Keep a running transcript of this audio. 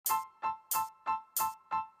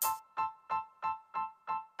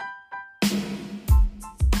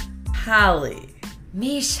Holly.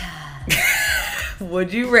 Misha.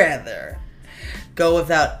 Would you rather go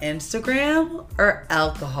without Instagram or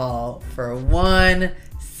alcohol for one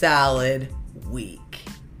solid week?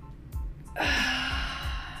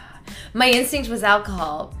 My instinct was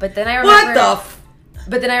alcohol, but then I remembered...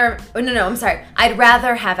 I'm sorry. I'd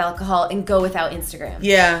rather have alcohol and go without Instagram.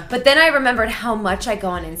 Yeah. But then I remembered how much I go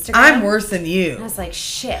on Instagram. I'm worse than you. And I was like,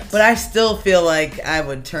 shit. But I still feel like I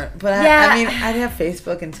would turn... But Yeah. I mean, I'd have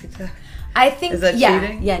Facebook and TikTok. I think... Is that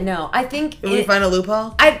cheating? Yeah, no. I think... Would we find a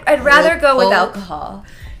loophole? I'd rather go with alcohol.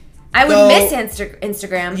 I would miss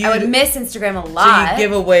Instagram. I would miss Instagram a lot. So you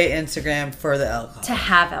give away Instagram for the alcohol. To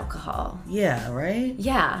have alcohol. Yeah, right?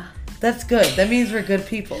 Yeah. That's good. That means we're good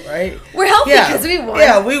people, right? We're healthy because we won.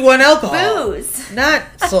 Yeah, we won alcohol. Booze. Not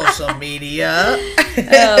social media.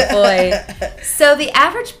 Oh, boy. So the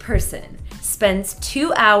average person spends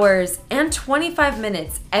 2 hours and 25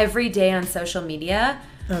 minutes every day on social media.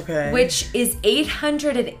 Okay. Which is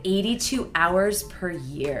 882 hours per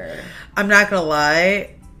year. I'm not going to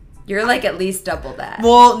lie. You're like at least double that.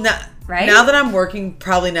 Well, right? Now that I'm working,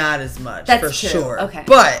 probably not as much. That's for true. Sure. Okay.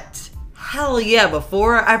 But, hell yeah,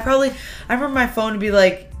 before, I remember my phone to be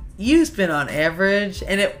like, you spend on average,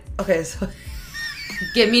 and so...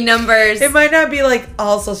 Give me numbers. It might not be like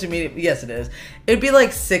all social media. Yes, it is. It'd be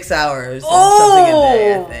like 6 hours and something a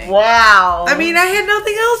day, I think. Wow. I mean, I had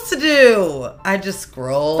nothing else to do. I just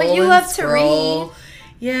scroll. But you love to read.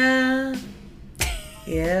 Yeah.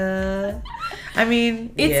 Yeah. I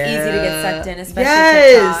mean, it's easy to get sucked in,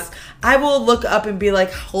 especially TikTok. I will look up and be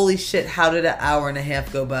like, holy shit, how did an hour and a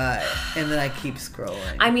half go by? And then I keep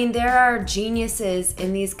scrolling. I mean, there are geniuses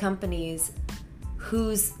in these companies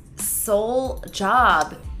whose sole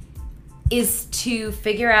job is to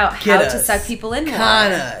figure out how to suck people in more.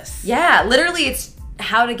 Con us. Yeah, literally it's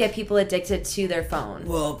how to get people addicted to their phone.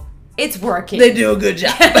 Well, it's working. They do a good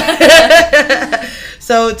job.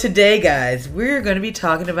 So today, guys, we're going to be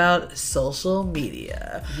talking about social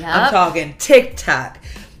media. Yep. I'm talking TikTok,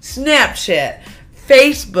 Snapchat,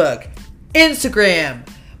 Facebook, Instagram,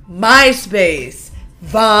 MySpace,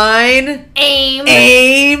 Vine,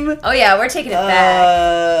 AIM. Oh yeah, we're taking it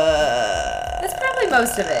back. That's probably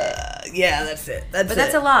most of it. Yeah, that's it.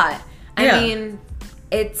 That's a lot. I mean,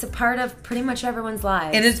 it's a part of pretty much everyone's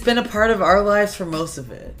lives. And it's been a part of our lives for most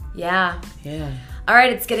of it. Yeah. Yeah. All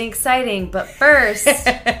right, it's getting exciting. But first,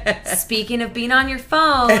 speaking of being on your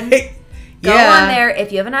phone, go on there.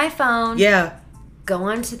 If you have an iPhone, go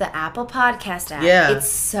on to the Apple Podcast app. Yeah. It's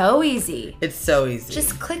so easy. It's so easy.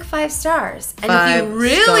 Just click 5 stars. And if you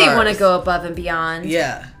really want to go above and beyond,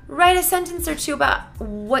 write a sentence or two about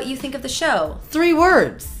what you think of the show. 3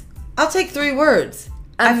 words. I'll take 3 words.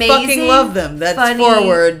 Amazing, I fucking love them. That's funny. 4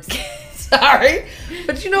 words. Sorry.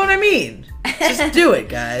 But you know what I mean. Just do it,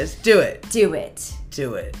 guys. Do it. Do it.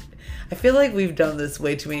 Do it. I feel like we've done this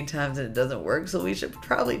way too many times and it doesn't work, so we should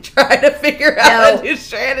probably try to figure out a new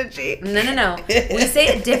strategy. No. We say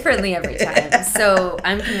it differently every time, so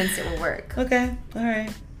I'm convinced it will work. Okay. All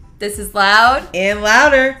right. This is Loud and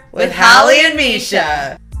Louder with Holly and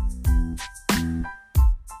Misha.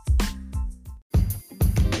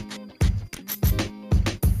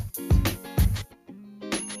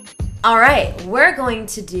 All right, we're going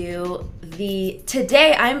to do the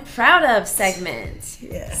Today I'm Proud Of segment.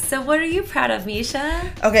 Yeah. So what are you proud of,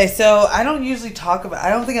 Misha? Okay, so I don't usually talk about... I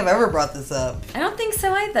don't think I've ever brought this up. I don't think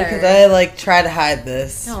so either. Because I, try to hide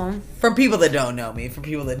this. No. From people that don't know me. From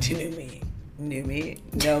people that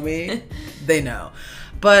know me, they know.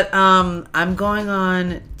 But I'm going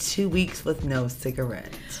on 2 weeks with no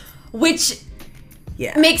cigarette. Which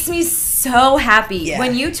makes me so happy. Yeah.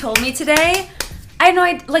 When you told me today...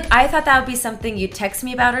 I thought that would be something you'd text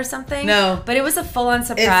me about or something. No. But it was a full-on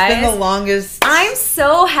surprise. It's been the longest. I'm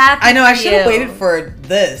so happy. I know, I should have waited for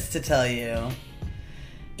this to tell you.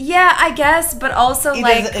 Yeah, I guess, but also, it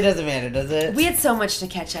doesn't matter, does it? We had so much to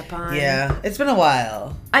catch up on. Yeah, it's been a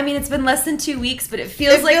while. I mean, it's been less than 2 weeks, but it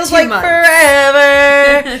feels like 2 months.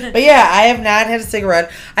 Forever. But yeah, I have not had a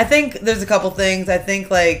cigarette. I think there's a couple things. I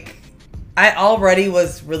think, I already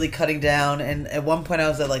was really cutting down, and at one point I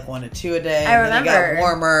was at 1 to 2 a day. I remember. And then it got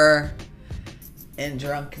warmer, and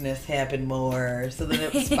drunkenness happened more, so then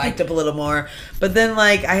it spiked up a little more. But then,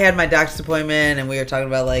 I had my doctor's appointment, and we were talking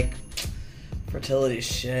about, fertility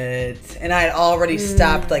shit. And I had already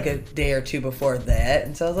stopped, a day or 2 before that.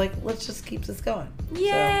 And so I was like, let's just keep this going.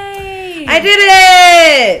 Yay! So, I did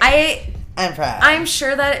it! I'm proud. I'm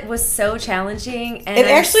sure that it was so challenging. And it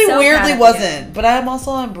actually so weirdly wasn't. But I'm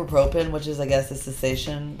also on bupropion, which is, I guess, a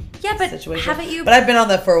cessation situation. Haven't you... But I've been on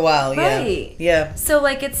that for a while, right. Yeah. So,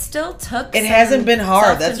 it still took It hasn't been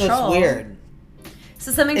hard. That's what's weird.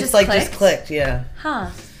 So something just clicked? Just clicked, yeah.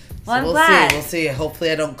 Huh. Well, I'm glad. We'll see.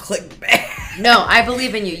 Hopefully I don't click back. No, I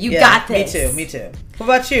believe in you. You got this. Me too. What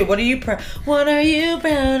about you? What are you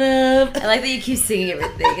proud of? I like that you keep singing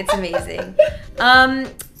everything. It's amazing.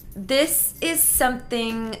 This is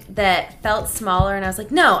something that felt smaller, and I was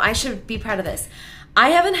like, no, I should be proud of this. I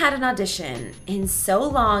haven't had an audition in so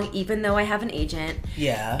long, even though I have an agent.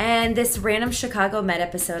 Yeah. And this random Chicago Med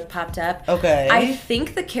episode popped up. Okay. I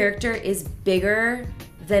think the character is bigger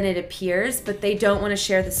than it appears, but they don't want to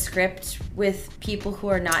share the script with people who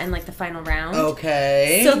are not in like the final round.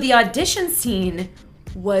 Okay. So the audition scene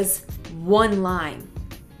was one line.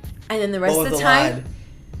 And then the rest of the time,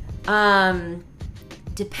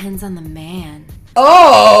 depends on the man.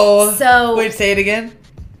 Oh! So wait, say it again.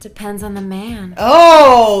 Depends on the man.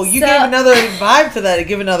 Oh, you gave another vibe to that.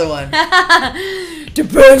 Give another one.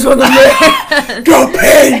 Depends on the man.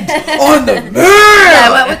 Depends on the man. Yeah, I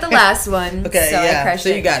went with the last one. Okay, so yeah. I crushed so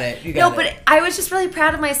it. you got it. But I was just really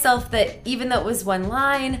proud of myself that even though it was one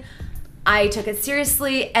line, I took it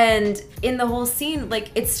seriously. And in the whole scene, like,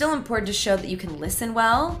 it's still important to show that you can listen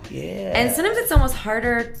well. Yeah. And sometimes it's almost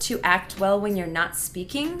harder to act well when you're not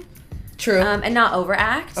speaking. True. And not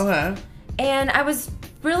overact. Okay. And I was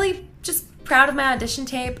really just proud of my audition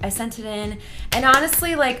tape. I sent it in. And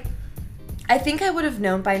honestly, like, I think I would have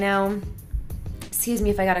known by now, excuse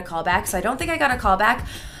me if I got a call back. So I don't think I got a call back.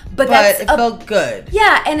 But it felt good.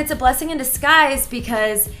 Yeah, and it's a blessing in disguise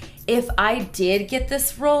because if I did get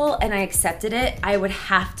this role and I accepted it, I would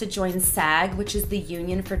have to join SAG, which is the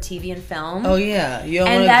union for TV and film. Oh, yeah. You don't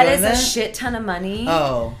and want to that join is a shit ton of money.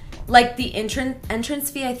 Oh. Like, the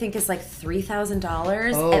entrance fee, I think, is like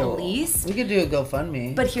 $3,000 at least. We could do a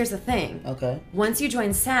GoFundMe. But here's the thing. Okay. Once you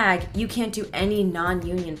join SAG, you can't do any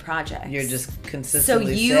non-union projects. You're just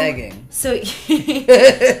consistently sagging. So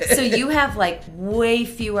you have, like, way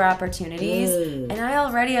fewer opportunities. And I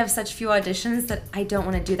already have such few auditions that I don't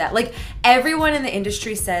want to do that. Like, everyone in the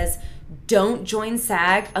industry says, don't join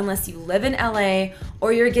SAG unless you live in LA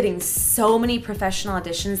or you're getting so many professional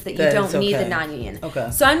auditions that you don't need the non-union.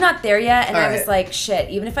 Okay. So I'm not there yet, and I was like, shit,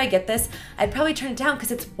 even if I get this, I'd probably turn it down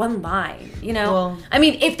because it's one line, you know? Well, I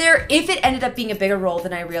mean, if it ended up being a bigger role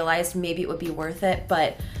than I realized, maybe it would be worth it,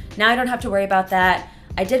 but now I don't have to worry about that.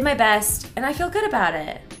 I did my best, and I feel good about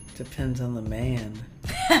it. Depends on the man.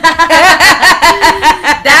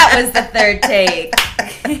 That was the third take.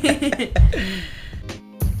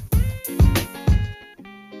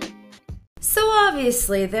 So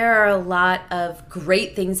obviously there are a lot of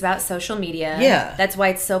great things about social media. Yeah. That's why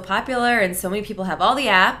it's so popular and so many people have all the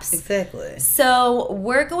apps. Exactly. So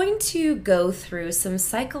we're going to go through some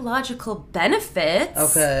psychological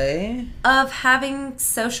benefits of having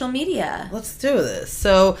social media. Let's do this.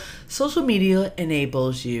 So social media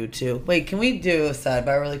enables you to... Wait, can we do a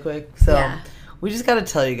sidebar really quick? So we just got to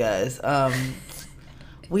tell you guys...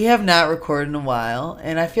 we have not recorded in a while,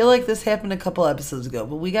 and I feel like this happened a couple episodes ago,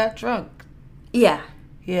 but we got drunk. Yeah.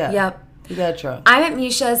 Yeah. Yep. We got drunk. I'm at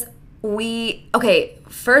Misha's.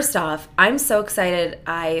 First off, I'm so excited.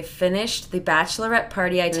 I finished the bachelorette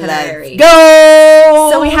party itinerary. Let's go!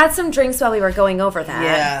 So we had some drinks while we were going over that.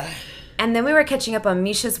 Yeah. And then we were catching up on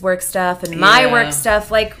Misha's work stuff and my work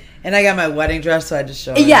stuff. Like, and I got my wedding dress, so I just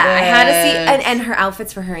showed Yeah, I had to see. And her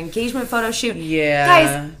outfits for her engagement photo shoot. Yeah.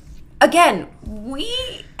 Guys, again,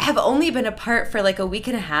 we have only been apart for like a week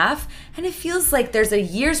and a half, and it feels like there's a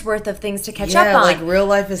year's worth of things to catch up on. Like real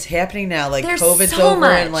life is happening now. Like there's COVID's so over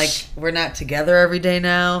much. And like we're not together every day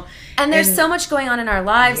now. And there's so much going on in our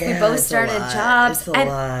lives. We both started jobs. It's a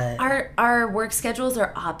lot. Our work schedules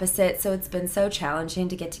are opposite, so it's been so challenging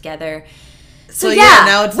to get together. So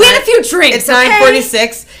now it's we had a few drinks. It's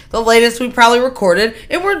 9:46. The latest we probably recorded,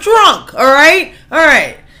 and we're drunk. All right.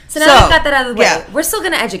 So now we've got that out of the way. We're still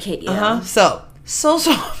going to educate you. So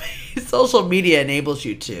social media enables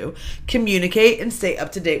you to communicate and stay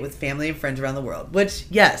up to date with family and friends around the world. Which,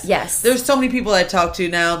 yes. There's so many people I talk to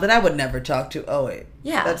now that I would never talk to. Oh, wait.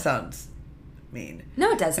 Yeah. That sounds mean.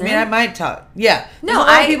 No, it doesn't. I mean, I might talk. Yeah. No, There's a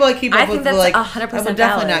lot of people I keep up think with. That's like, 100% I would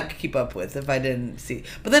definitely not keep up with if I didn't see.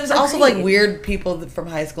 But then there's also like weird people from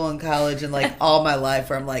high school and college and like all my life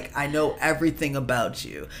where I'm like, I know everything about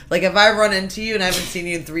you. Like if I run into you and I haven't seen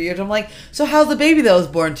you in 3 years, I'm like, so how's the baby that was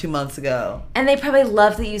born 2 months ago? And they probably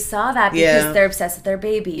love that you saw that because they're obsessed with their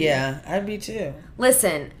baby. Yeah, I'd be too.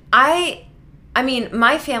 Listen, I mean,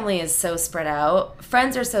 my family is so spread out.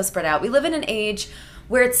 Friends are so spread out. We live in an age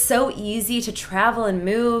where it's so easy to travel and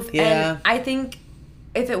move. Yeah. And I think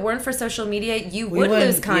if it weren't for social media, you would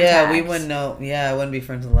lose contact. Yeah, we wouldn't know. Yeah, I wouldn't be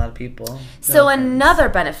friends with a lot of people. So another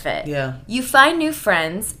benefit. Yeah. You find new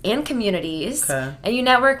friends and communities. Okay. And you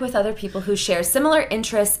network with other people who share similar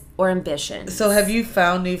interests or ambitions. So have you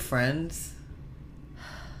found new friends?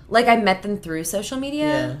 Like, I met them through social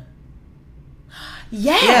media?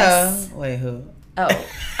 Yeah. Yes! Yeah. Wait, who? Oh.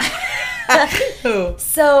 Who?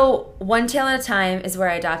 So, One Tail at a Time is where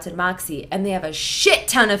I adopted Moxie, and they have a shit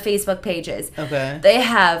ton of Facebook pages. Okay. They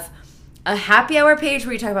have a happy hour page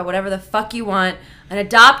where you talk about whatever the fuck you want, an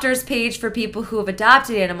adopters page for people who have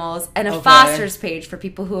adopted animals, and a fosters page for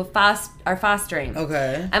people who are fostering.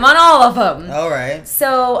 Okay. I'm on all of them. All right.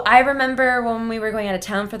 So I remember when we were going out of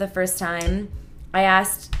town for the first time, I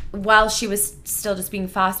asked, while she was still just being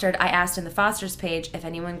fostered, I asked in the fosters page if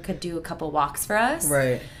anyone could do a couple walks for us.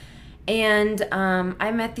 Right. And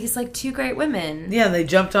I met these like 2 great women. Yeah, they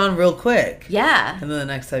jumped on real quick. Yeah. And then the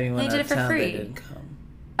next time you went They out did of it for town, free. they didn't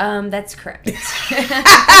come. That's correct.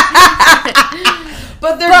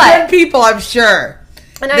 But they're good people, I'm sure.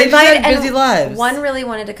 And they just had busy lives. One really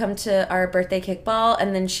wanted to come to our birthday kickball,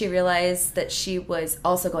 and then she realized that she was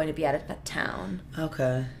also going to be out of town.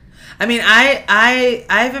 Okay. I mean, I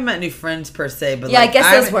haven't met any friends per se, but yeah, like, I guess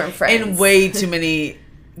I'm those weren't friends. in way too many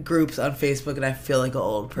groups on Facebook, and I feel like an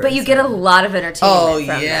old person. But you get a lot of entertainment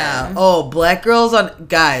from them. Oh, black girls on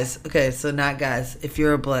guys. Okay, so not guys. If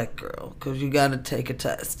you're a black girl, because you got to take a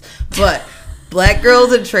test. But black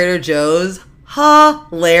girls at Trader Joe's,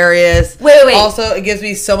 hilarious. Wait. Also, it gives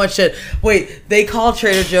me so much shit. Wait, they call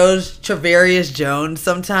Trader Joe's Travarius Jones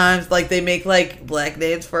sometimes. Like, they make, like, black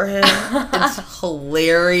names for him. It's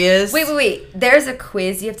hilarious. Wait. There's a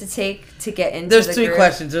quiz you have to take to get into There's the 3 group.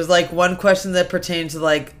 questions. There's, like, one question that pertains to,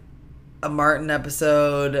 like, a Martin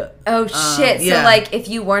episode. Oh, shit. Yeah. So, like, if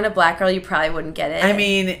you weren't a black girl, you probably wouldn't get it. I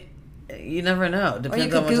mean, you never know.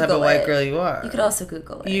 Depends on what type of Google white it. girl you are. You could also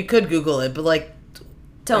Google it. You could Google it, but like,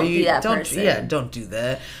 don't be that person. Yeah, don't do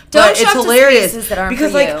that. Don't but show it's up to hilarious spaces that aren't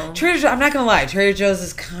because for like you. Trader Joe's. I'm not gonna lie, Trader Joe's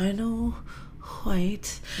is kind of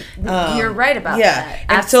white. You're right about that.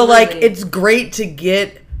 And Absolutely. so like it's great to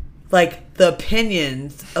get like the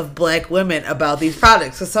opinions of black women about these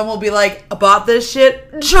products. So some will be like, I bought this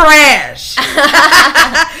shit, trash.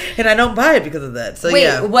 And I don't buy it because of that. So Wait,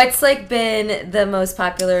 yeah. what's like been the most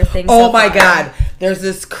popular thing Oh so my far? God. There's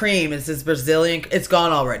this cream. It's this Brazilian. It's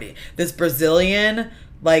gone already. This Brazilian,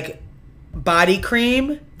 like, body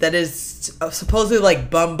cream that is supposedly like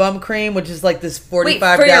bum cream, which is like this $45. Wait,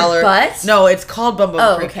 for your butt? No, it's called bum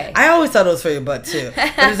cream. Okay. I always thought it was for your butt too.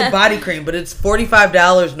 But it's a body cream, but it's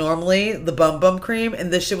 $45 normally, the bum cream,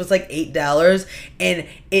 and this shit was like $8, and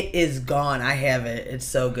it is gone. I have it. It's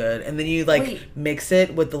so good. And then you like mix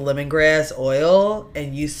it with the lemongrass oil,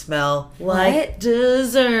 and you smell like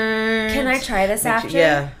dessert. Can I try this after?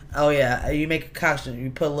 Yeah. Oh yeah. You make a cocktail.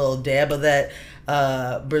 You put a little dab of that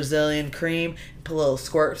Brazilian cream, put a little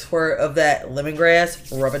squirt of that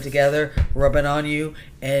lemongrass, rub it together, rub it on you,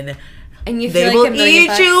 and you feel they like will a million eat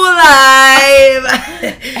bucks? you alive.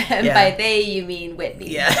 And by they you mean Whitney.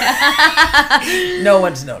 Yeah. No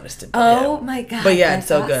one's noticed it. Oh my God. But yeah, that's it's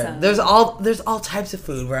so awesome. good. There's all types of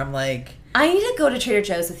food where I'm like, I need to go to Trader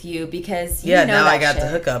Joe's with you because you yeah, know now that I got shit. the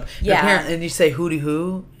hookup. Yeah. And you say hootie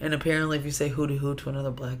hoo, and apparently if you say hootie hoo to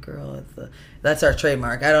another black girl, that's our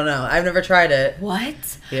trademark. I don't know. I've never tried it.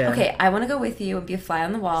 What? Yeah. Okay, I want to go with you and be a fly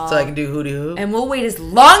on the wall. So I can do hootie hoo? And we'll wait as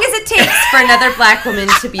long as it takes for another black woman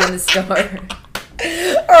to be in the store.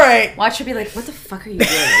 All right. Watch her be like, what the fuck are you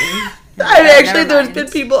doing? Actually, there's been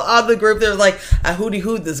people on the group that were like, I hootie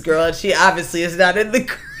hooed this girl, and she obviously is not in the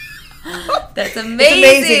group. That's amazing.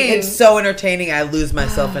 It's amazing. It's so entertaining. I lose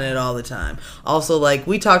myself in it all the time. Also, like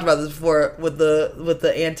we talked about this before with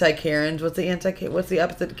the anti-Karens. What's the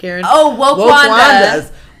opposite of Karen? Oh, woke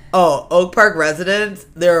Wandas. Oh, Oak Park residents.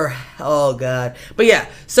 Oh God. But yeah.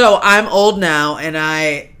 So I'm old now, and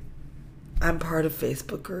I'm part of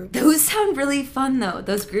Facebook groups. Those sound really fun though.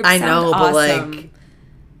 Those groups. I sound know, awesome. but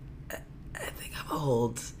like, I think I'm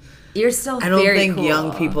old. You're still I don't very think cool.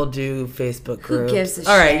 young people do Facebook groups. Who gives a shit?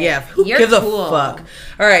 All right, yeah. Who You're gives cool. a fuck?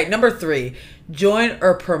 All right, number 3. Join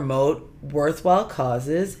or promote worthwhile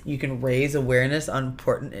causes. You can raise awareness on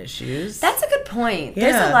important issues. That's a good point.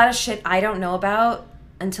 Yeah. There's a lot of shit I don't know about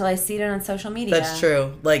until I see it on social media. That's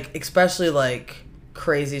true. Like, especially like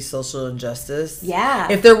crazy social injustice. Yeah.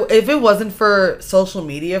 If it wasn't for social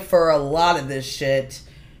media for a lot of this shit,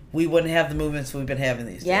 we wouldn't have the movements we've been having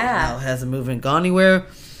these days. Now, has the movement gone anywhere?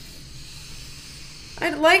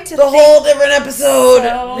 I'd like to. The whole different episode.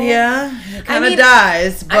 So. Yeah, it kind of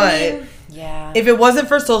dies. But yeah, if it wasn't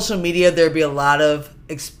for social media, there'd be a lot of,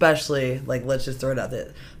 especially like let's just throw it out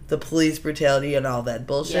there, the police brutality and all that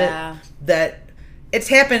bullshit. Yeah. That it's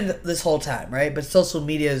happened this whole time, right? But social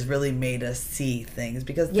media has really made us see things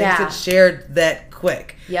because things Yeah. get shared that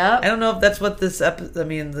quick. Yep. I don't know if that's what this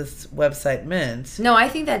website meant. No, I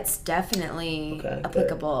think that's definitely Okay,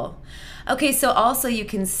 applicable. Okay, so also you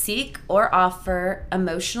can seek or offer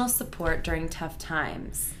emotional support during tough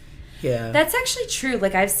times. Yeah. That's actually true.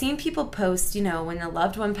 Like, I've seen people post, you know, when a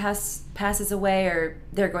loved one passes away or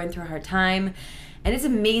they're going through a hard time. And it's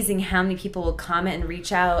amazing how many people will comment and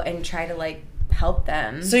reach out and try to, like, help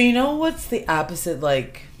them. So you know what's the opposite,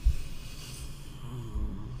 like...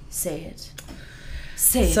 Say it.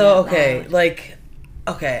 Say it. So, out okay, loud. like...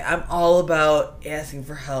 Okay, I'm all about asking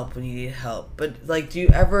for help when you need help. But, like, do you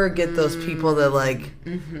ever get those people that, like,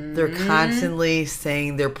 they're constantly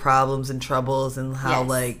saying their problems and troubles and how, Yes.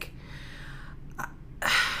 like...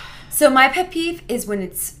 So my pet peeve is when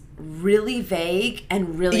it's really vague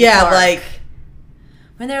and really Yeah, dark. like...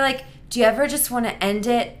 When they're like, do you ever just want to end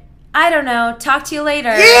it? I don't know. Talk to you later.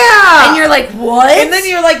 Yeah! And you're like, what? And then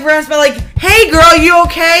you're, like, rasping, like, hey, girl, you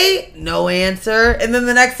okay? No answer. And then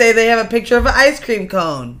the next day they have a picture of an ice cream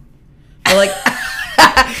cone. Or, like...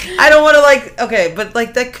 I don't want to, like, okay, but,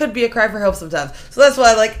 like, that could be a cry for help sometimes. So that's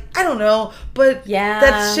why, like, I don't know. But Yeah.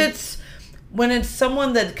 that shit's... When it's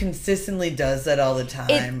someone that consistently does that all the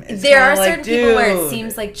time, it's there are kinda certain like, people where it dude.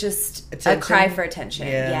 seems like just Attention? a cry for attention.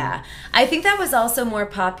 Yeah. Yeah. I think that was also more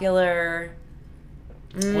popular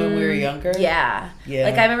When we were younger? Yeah. Yeah.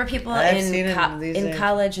 Like, I remember people I've seen it in these days.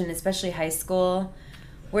 college and especially high school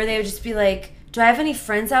where they would just be like, do I have any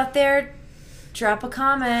friends out there? Drop a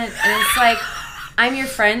comment. And it's like, I'm your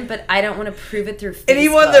friend, but I don't want to prove it through Facebook.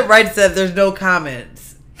 Anyone that writes that, there's no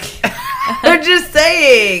comments. They're just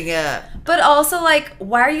saying. But also, like,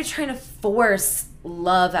 why are you trying to force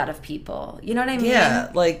love out of people? You know what I mean?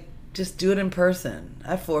 Yeah, like, just do it in person.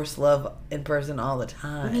 I force love in person all the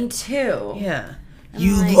time. Me too. Yeah. I'm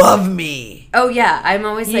You like- love me. Oh, yeah. I'm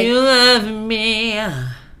always like, You love me.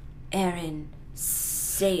 Aaron,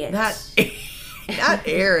 say it. Not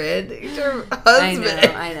Aaron. He's your I husband.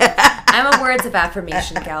 know. I'm a words of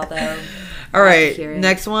affirmation gal, though. All right, hear it.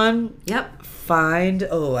 next one. Yep. Find.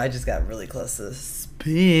 Oh, I just got really close to the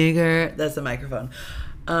speaker. That's the microphone.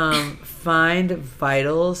 Find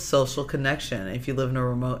vital social connection if you live in a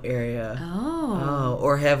remote area. Oh.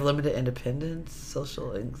 Or have limited independence,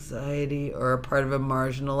 social anxiety, or are part of a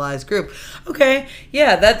marginalized group. Okay,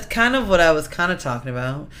 yeah, that's kind of what I was kind of talking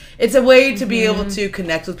about. It's a way to be able to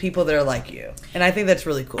connect with people that are like you. And I think that's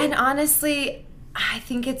really cool. And honestly, I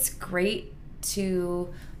think it's great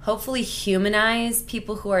to hopefully humanize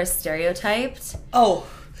people who are stereotyped. Oh,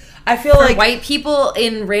 I feel For like white people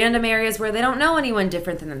in random areas where they don't know anyone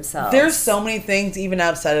different than themselves. there's so many things even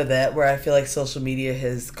outside of that where I feel like social media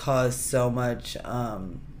has caused so much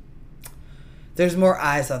there's more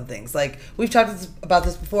eyes on things. Like we've talked about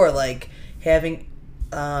this before, like having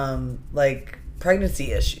like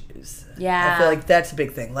pregnancy issues. Yeah. I feel like that's a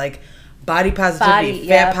big thing. Like body positivity,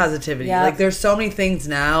 fat yep. positivity. Yep. Like there's so many things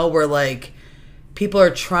now where like people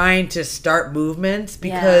are trying to start movements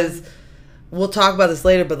because we'll talk about this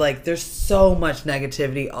later, but like there's so much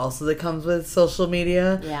negativity also that comes with social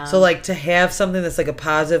media. Yeah. So like to have something that's like a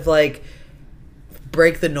positive, like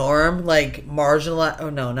break the norm, like marginalize. Oh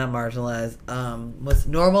no, not marginalize. What's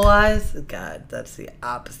normalize? God, that's the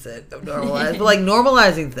opposite of normalize. But like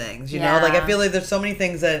normalizing things, you know. Like I feel like there's so many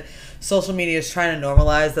things that social media is trying to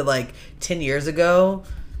normalize that like 10 years ago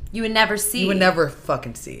You would never see. you would never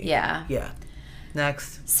fucking see. Yeah. Yeah.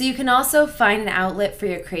 Next. So you can also find an outlet for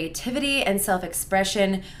your creativity and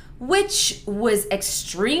self-expression, which was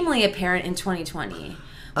extremely apparent in 2020.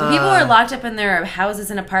 When people were locked up in their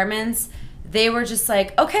houses and apartments, they were just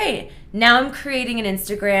like, okay, now I'm creating an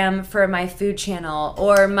Instagram for my food channel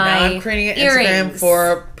or my Now I'm creating an earrings. Instagram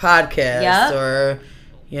for a podcast Yep. or,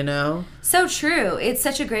 you know. So true. It's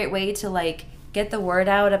such a great way to like get the word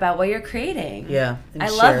out about what you're creating. Yeah. and I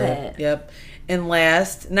love share it. Yep. And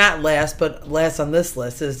not last on this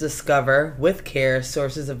list is discover with care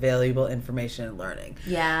sources of valuable information and learning.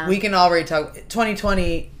 Yeah. We can already talk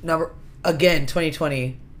 2020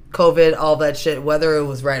 2020 COVID, all that shit, whether it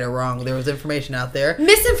was right or wrong, there was information out there.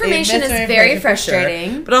 Misinformation is very for sure.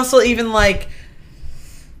 frustrating. But also even like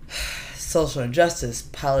social injustice,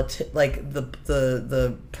 like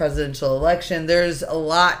the presidential election. There's a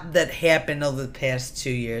lot that happened over the past 2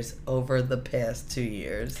 years.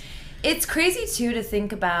 It's crazy, too, to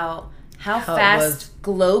think about how How it fast was.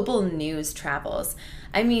 global news travels.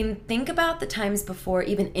 I mean, think about the times before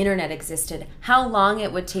even internet existed. How long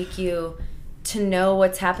it would take you to know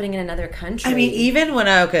what's happening in another country. I mean, even when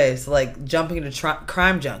like jumping into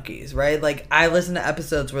crime junkies, right? Like I listen to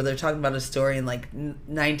episodes where they're talking about a story in like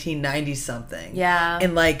 1990 something. Yeah.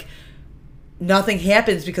 And like nothing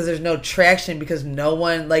happens because there's no traction, because no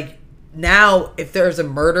one, like, now if there's a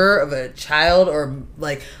murder of a child or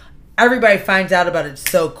like everybody finds out about it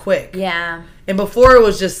so quick. Yeah. And before it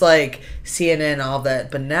was just like CNN, all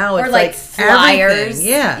that, but now it's or like flyers. Everything.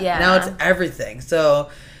 Yeah. Now it's everything. So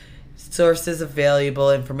sources of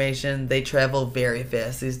valuable information, they travel very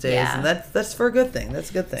fast these days, and that's for a good thing. That's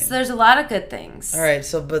a good thing. So there's a lot of good things. All right.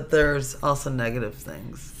 So, but there's also negative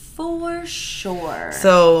things. For sure.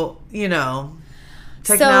 So, you know,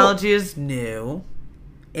 technology is new.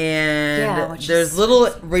 And there's little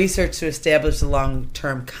research to establish the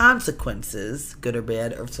long-term consequences, good or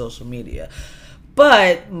bad, of social media.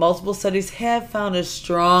 But multiple studies have found a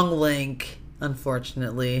strong link,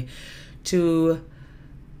 unfortunately, to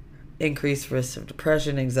increased risk of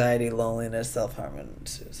depression, anxiety, loneliness, self-harm, and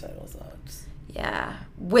suicidal thoughts. Yeah,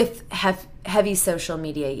 with heavy social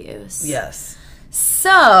media use. Yes.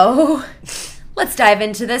 So, let's dive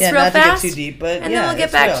into this real fast. Not to get too deep, but and then we'll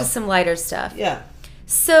get back to some lighter stuff. Yeah.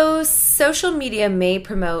 So, social media may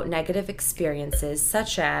promote negative experiences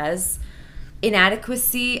such as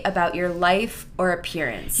inadequacy about your life or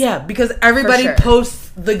appearance. Yeah, because everybody posts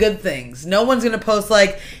the good things. No one's going to post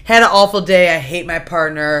like, had an awful day, I hate my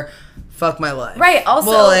partner, fuck my life. Right, also...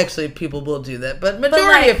 Well, actually, people will do that, but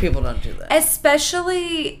majority of people don't do that.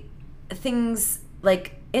 Especially things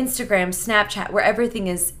like Instagram, Snapchat, where everything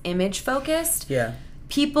is image focused. Yeah.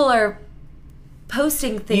 People are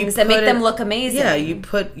posting things that make them look amazing. Yeah, you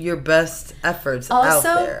put your best efforts out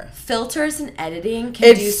there. Also, filters and editing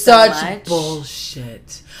can do so much. It's such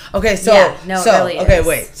bullshit. Okay, so it really is.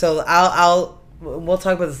 Wait. So we'll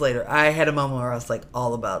talk about this later. I had a moment where I was like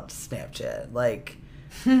all about Snapchat. Like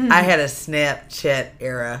I had a Snapchat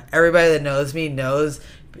era. Everybody that knows me knows.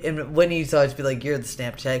 And Whitney used to always be like, "You're the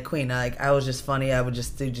Snapchat queen." Like, I was just funny. I would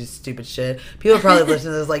just do just stupid shit. People probably listen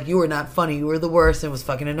to this like, "You were not funny. You were the worst." And it was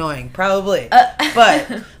fucking annoying. Probably.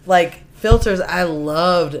 But like filters, I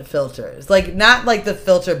loved filters. Like not like the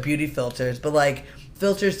filter beauty filters, but like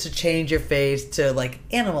filters to change your face to like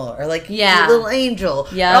animal or like little angel.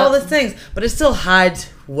 Yeah. All these things, but it still hides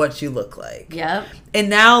what you look like. Yep. And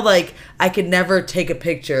now like I could never take a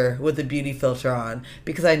picture with a beauty filter on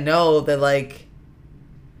because I know that like.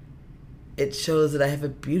 It shows that I have a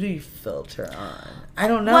beauty filter on. I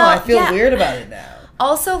don't know. I feel weird about it now.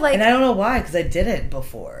 Also, like... And I don't know why, because I didn't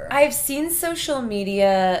before. I've seen social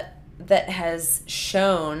media that has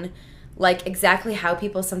shown, like, exactly how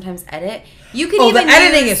people sometimes edit. You can the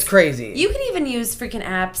editing is crazy. You can even use freaking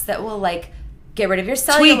apps that will, like... Get rid of your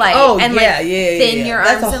cellulite and thin your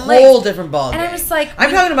arms and legs. That's a whole different ballgame. And I'm just like... I'm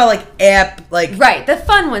talking about like app, like... Right, the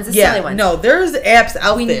fun ones, the silly ones. No, there's apps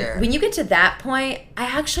out there. When you get to that point, I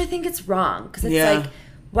actually think it's wrong. Because it's like,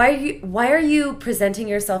 why are you presenting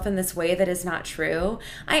yourself in this way that is not true?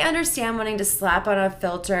 I understand wanting to slap on a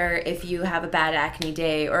filter if you have a bad acne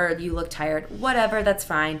day or you look tired. Whatever, that's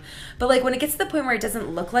fine. But like when it gets to the point where it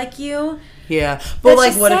doesn't look like you... Yeah, but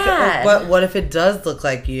like what if it does look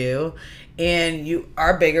like you... And you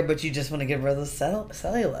are bigger, but you just want to get rid of the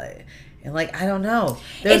cellulite. And, like, I don't know.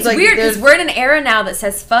 It's like, weird because we're in an era now that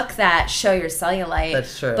says, fuck that, show your cellulite.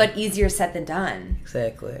 That's true. But easier said than done.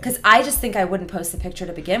 Exactly. Because I just think I wouldn't post the picture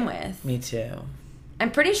to begin with. Me too. I'm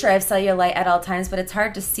pretty sure I have cellulite at all times, but it's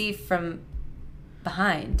hard to see from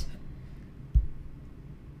behind.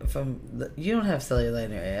 You don't have cellulite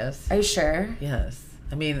in your ass. Are you sure? Yes.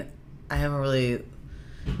 I mean, I haven't really...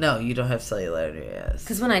 No, you don't have cellulite on your ass.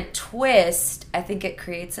 Because when I twist, I think it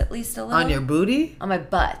creates at least a little. On your booty? On my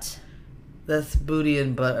butt. That's booty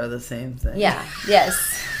and butt are the same thing. Yeah. Yes.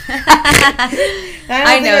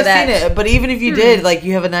 I know I've seen it, but even if you did, like,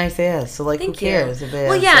 you have a nice ass, so like, who cares?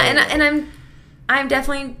 Well, yeah, and I'm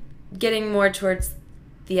definitely getting more towards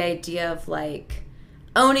the idea of like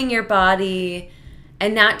owning your body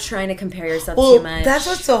and not trying to compare yourself too much. That's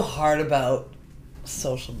what's so hard about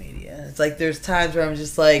social media. It's like there's times where I'm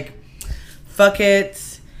just like, fuck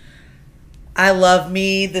it, I love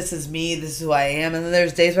me, this is who I am. And then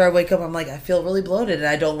there's days where I wake up, I'm like, I feel really bloated and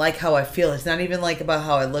I don't like how I feel. It's not even like about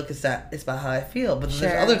how I look, it's about how I feel. But then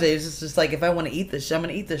there's other days it's just like, if I want to eat this shit, I'm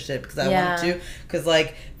gonna eat this shit because I want to, because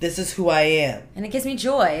like this is who I am and it gives me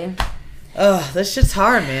joy. Oh, this shit's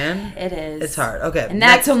hard, man. It is. It's hard. Okay, and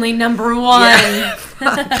that's only number one.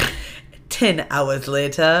 Yeah. 10 hours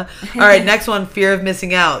later. All right, next one, fear of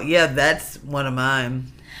missing out. Yeah, that's one of mine.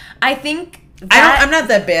 I think I'm not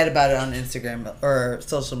that bad about it on Instagram or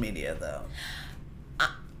social media, though.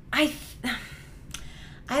 I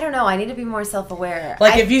don't know. I need to be more self-aware.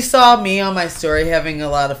 Like, if you saw me on my story having a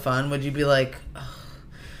lot of fun, would you be like, oh,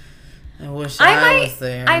 I wish I was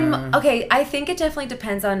there? Okay, I think it definitely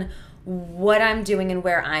depends on what I'm doing and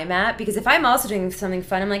where I'm at. Because if I'm also doing something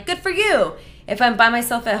fun, I'm like, good for you. If I'm by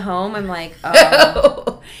myself at home, I'm like,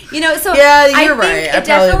 oh. You know, so yeah, I you're think right. it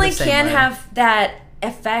definitely can have that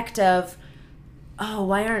effect of, oh,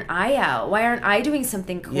 why aren't I out? Why aren't I doing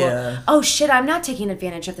something cool? Yeah. Oh, shit, I'm not taking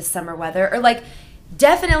advantage of the summer weather. Or like,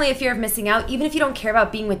 definitely a fear of missing out, even if you don't care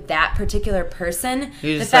about being with that particular person.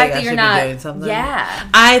 You're the just fact like, that I you're should not be doing something. Yeah.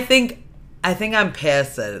 I think I'm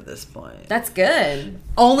past that at this point. That's good.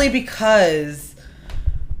 Only because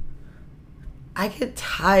I get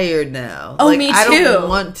tired now. Oh, like, me I too. don't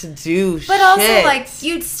want to do shit. But also, like,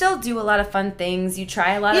 you'd still do a lot of fun things. You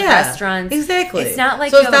try a lot of restaurants. Exactly. It's not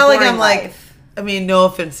like so you it's have not a like boring I'm life. like, I mean, no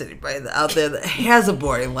offense to anybody out there that has a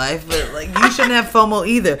boring life, but like, you shouldn't have FOMO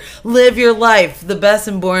either. Live your life the best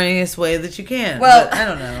and boringest way that you can. Well, but I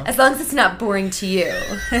don't know. As long as it's not boring to you.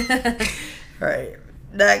 All right,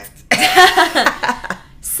 next.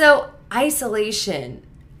 So, isolation.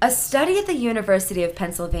 A study at the University of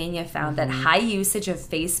Pennsylvania found that high usage of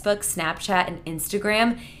Facebook, Snapchat, and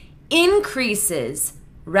Instagram increases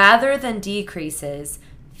rather than decreases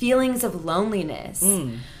feelings of loneliness.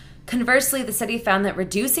 Conversely, the study found that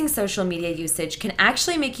reducing social media usage can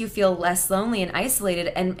actually make you feel less lonely and isolated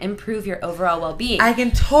and improve your overall well-being. I can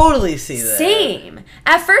totally see that. Same.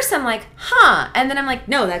 At first, I'm like, huh. And then I'm like,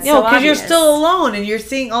 no, that's so because you're obvious. still alone and you're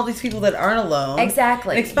seeing all these people that aren't alone.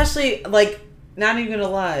 Exactly. And especially, like, not even gonna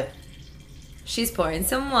lie. She's pouring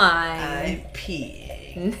some wine. I'm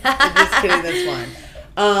peeing. I'm just kidding, that's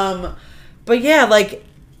fine. But yeah, like,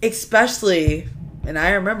 especially, and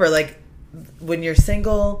I remember, like, when you're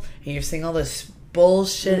single and you're seeing all this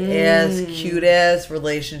bullshit ass, cute ass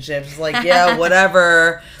relationships, like, yeah,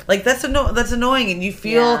 whatever. Like, that's annoying, and you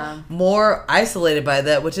feel more isolated by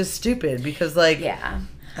that, which is stupid because, like,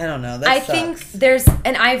 I don't know. That sucks. think there's,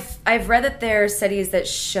 and I've read that there are studies that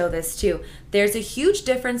show this too. There's a huge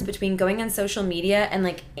difference between going on social media and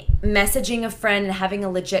like messaging a friend and having a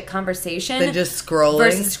legit conversation than just scrolling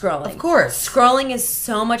versus scrolling. Of course, scrolling is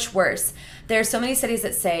so much worse. There are so many studies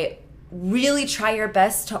that say really try your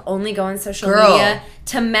best to only go on social media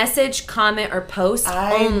to message, comment, or post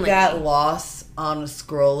only. I got lost on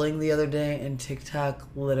scrolling the other day and TikTok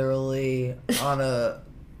literally on a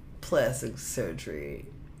plastic surgery.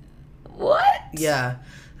 What? Yeah.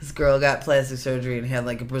 This girl got plastic surgery and had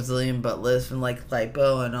like a Brazilian butt lift and like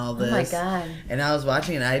lipo and all this. Oh my God. And I was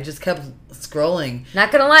watching it and I just kept scrolling.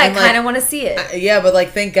 Not gonna lie, and, I kind of want to see it. Yeah, but like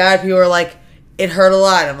thank God people were like, it hurt a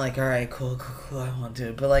lot. I'm like, all right, cool, I want to do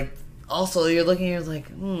it. But like, also you're looking, you're like,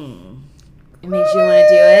 It made you want to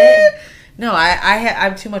do it? No,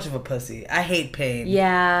 I'm too much of a pussy. I hate pain.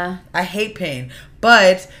 Yeah. I hate pain.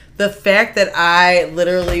 But the fact that I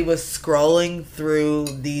literally was scrolling through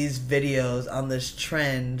these videos on this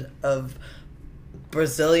trend of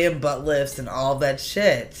Brazilian butt lifts and all that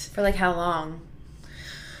shit. For like how long?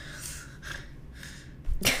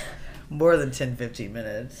 More than 10, 15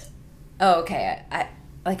 minutes. Oh, okay. I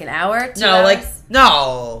like an hour? 2 No,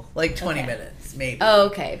 hours? like 20 minutes, maybe. Oh,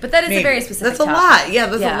 okay. But that is a very specific That's a topic. lot. Yeah,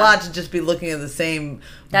 that's a lot to just be looking at the same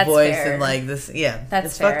voice fair. and like this. Yeah, That's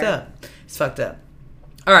it's fair. fucked up. It's fucked up.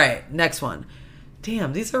 All right, next one.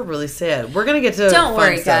 Damn, these are really sad. We're going to get to Don't fun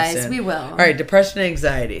worry, stuff guys. soon. We will. All right, depression and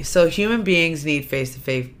anxiety. So human beings need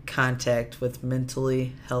face-to-face contact with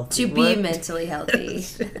mentally healthy. To be mentally healthy.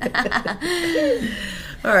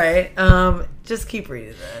 All right, just keep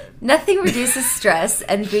reading that. Nothing reduces stress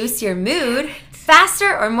and boosts your mood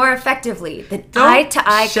faster or more effectively than Don't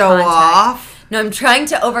eye-to-eye show contact. off. No, I'm trying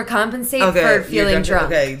to overcompensate for feeling drunk.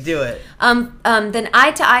 Okay, do it. Then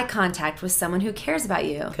eye-to-eye contact with someone who cares about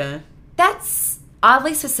you. Okay. That's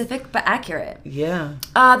oddly specific but accurate. Yeah.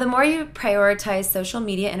 The more you prioritize social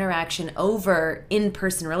media interaction over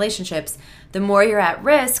in-person relationships, the more you're at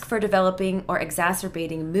risk for developing or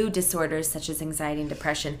exacerbating mood disorders such as anxiety and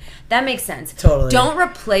depression. That makes sense. Totally. Don't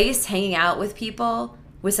replace hanging out with people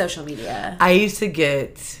with social media. I used to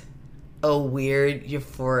get a weird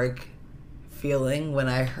euphoric feeling when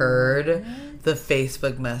I heard the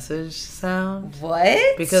Facebook message sound.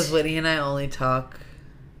 What? Because Whitney and I only talk,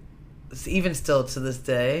 even still to this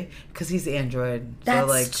day, because he's Android. That's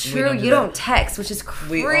so like, true. You don't text, which is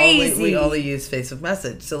crazy. We only use Facebook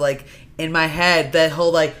message. So like in my head, that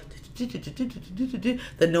whole like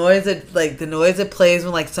the noise that plays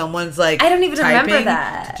when like someone's like I don't even typing, remember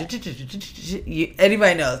that.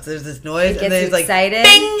 Anybody knows there's this noise It and then gets it's like excited.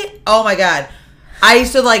 bing. Oh my God, I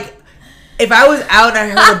used to like. If I was out and I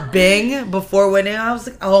heard a bing before Whitney, I was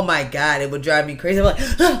like, oh my God, it would drive me crazy. I'm like,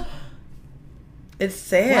 oh. It's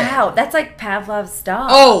sad. Wow, that's like Pavlov's dog.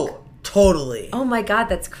 Oh, totally. Oh my God,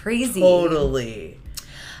 that's crazy. Totally.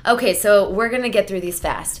 Okay, so we're going to get through these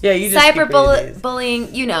fast. Yeah, you just keep reading these.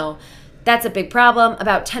 Cyberbullying, you know, that's a big problem.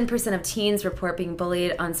 About 10% of teens report being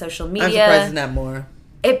bullied on social media. I'm surprised it's not more.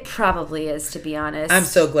 It probably is, to be honest. I'm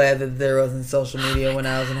so glad that there wasn't social media when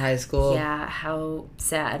I was in high school. Yeah, how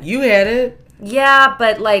sad. You had it. Yeah,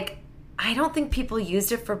 but like, I don't think people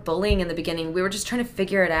used it for bullying in the beginning. We were just trying to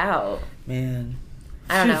figure it out. Man.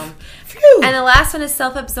 I don't know. Phew. And the last one is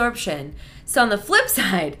self-absorption. So on the flip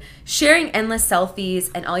side, sharing endless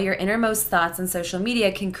selfies and all your innermost thoughts on social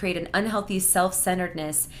media can create an unhealthy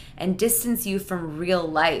self-centeredness and distance you from real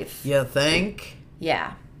life. You think?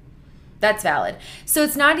 Yeah. That's valid. So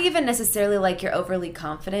it's not even necessarily like you're overly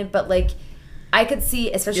confident, but like I could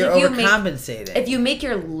see, especially You're if you overcompensating. if you make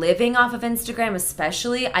your living off of Instagram,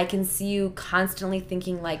 especially, I can see you constantly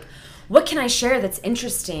thinking like, what can I share that's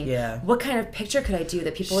interesting? Yeah. What kind of picture could I do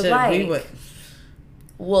that people would like?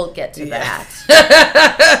 We'll get to that.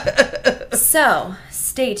 So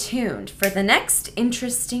stay tuned for the next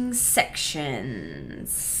interesting segment.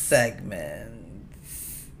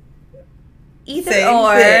 Either Same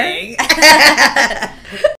or. thing.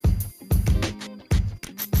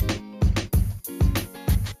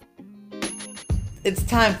 It's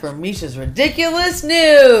time for Misha's ridiculous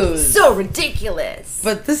news. So ridiculous.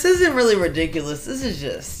 But this isn't really ridiculous. This is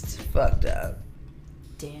just fucked up.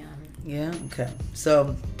 Damn. Yeah. Okay.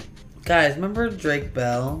 So, guys, remember Drake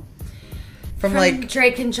Bell from like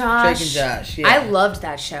Drake and Josh? Drake and Josh. Yeah. I loved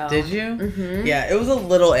that show. Did you? Mm-hmm. Yeah. It was a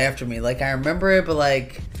little after me. Like I remember it, but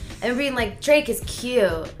like. And being like, Drake is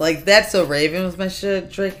cute. Like, That's So Raven was my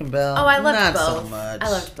shit. Drake and Bell. Oh, I loved not both. so much. I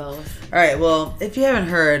loved both. All right, well, if you haven't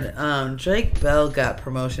heard, Drake Bell got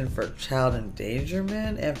promotion for child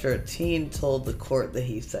endangerment after a teen told the court that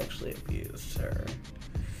he sexually abused her.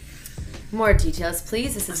 More details,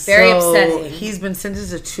 please. This is very upsetting. He's been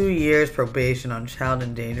sentenced to 2 years probation on child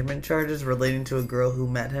endangerment charges relating to a girl who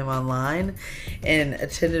met him online and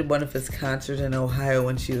attended one of his concerts in Ohio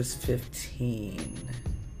when she was 15.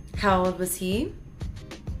 How old was he?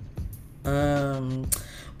 Well,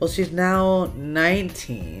 she's now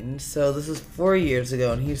 19, so this was 4 years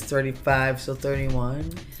ago, and he's 35, so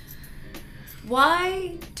 31.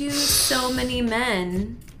 Why do so many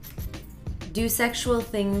men do sexual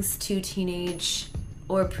things to teenage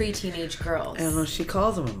or pre-teenage girls? I don't know, she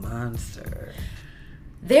calls him a monster.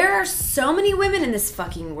 There are so many women in this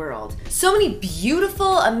fucking world. So many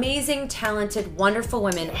beautiful, amazing, talented, wonderful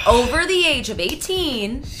women over the age of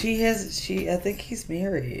 18. I think he's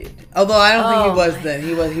married. Although I don't think he was then.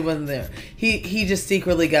 He wasn't there. He just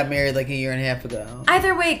secretly got married like a year and a half ago.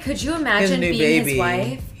 Either way, could you imagine being his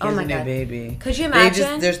wife? He has a new baby. Could you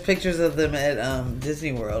imagine? There's pictures of them at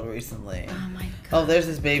Disney World recently. Oh my god. Oh, there's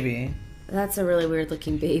his baby. That's a really weird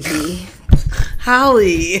looking baby.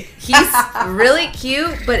 Holly. He's really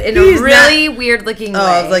cute, but in a really weird looking way. Oh,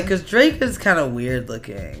 I was like, because Drake is kind of weird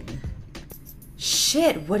looking.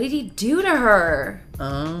 Shit, what did he do to her?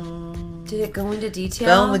 Did it go into detail?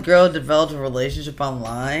 Bell and the girl developed a relationship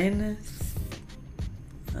online.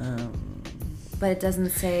 But it doesn't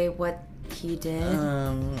say what he did.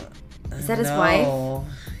 Is that his no.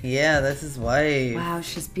 wife? Yeah, that's his wife. Wow,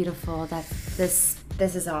 she's beautiful. This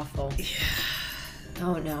is awful. Yeah.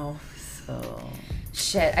 Oh no. So.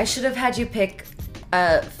 Shit, I should have had you pick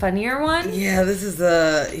a funnier one. Yeah, this is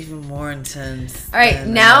even more intense. All right,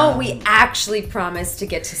 now we actually promise to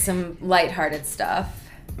get to some lighthearted stuff.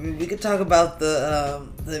 I mean, we could talk about the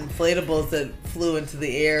inflatables that flew into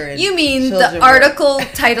the air. And you mean the article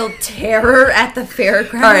titled "Terror at the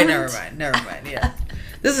Fairground"? All right, never mind. Yeah,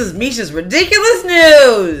 this is Misha's ridiculous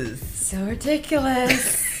news. So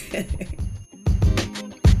ridiculous.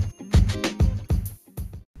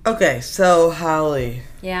 Okay, so Holly.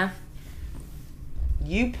 Yeah.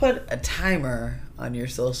 You put a timer on your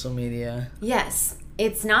social media. Yes.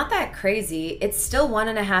 It's not that crazy. It's still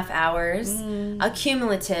 1.5 hours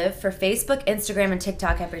accumulative for Facebook, Instagram, and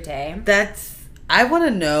TikTok every day. I want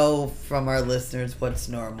to know from our listeners what's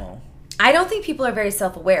normal. I don't think people are very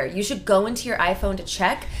self-aware. You should go into your iPhone to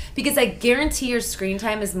check because I guarantee your screen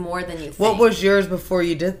time is more than you think. What was yours before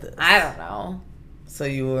you did this? I don't know. So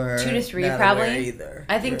you were 2 to 3 not probably. aware either.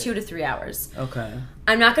 I think 2 to 3 hours. Okay.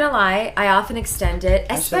 I'm not gonna lie. I often extend it,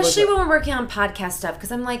 especially when we're working on podcast stuff,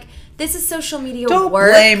 because I'm like, this is social media Don't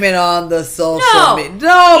work. blame it on the social media.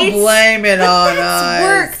 Don't blame it on us.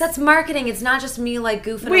 Work. That's marketing. It's not just me like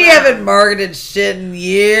goofing around. We haven't marketed shit in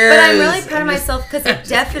years. But I'm really proud of myself because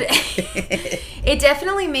it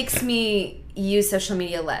definitely makes me use social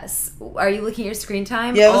media less. Are you looking at your screen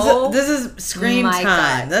time? Yeah, this is screen time.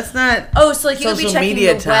 God. That's not. Oh, so like you could be checking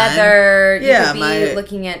the weather. You could be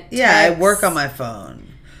looking at texts. Yeah, I work on my phone.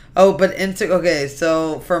 Oh, but okay,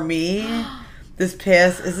 so for me, Is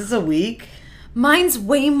this a week? Mine's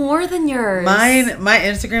way more than yours. My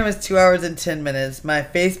Instagram is 2 hours and 10 minutes. My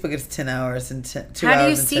Facebook is 10 hours and 2 hours and 10 minutes. How do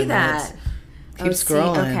you see that? Keep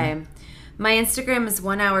scrolling. Okay. My Instagram is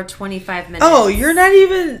 1 hour 25 minutes. Oh, you're not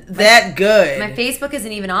even that good. My Facebook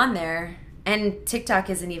isn't even on there. And TikTok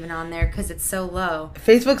isn't even on there because it's so low.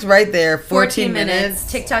 Facebook's right there, 14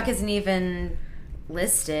 minutes. TikTok isn't even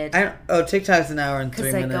listed. TikTok's an hour and 3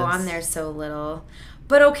 minutes. Because I go on there so little.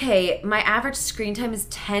 But okay, my average screen time is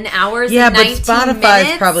 10 hours and 19 minutes. Yeah, but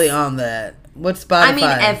Spotify's probably on that. What's Spotify? I mean,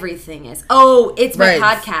 everything is. Oh, it's my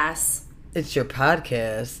podcast. It's your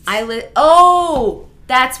podcast.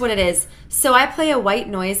 That's what it is. So I play a white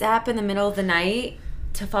noise app in the middle of the night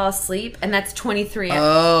to fall asleep, and that's 23 hours.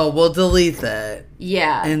 Oh, we'll delete that.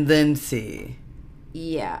 Yeah. And then see.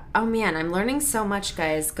 Yeah. Oh, man, I'm learning so much,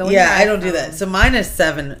 guys. I don't do that. So mine is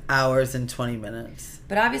 7 hours and 20 minutes.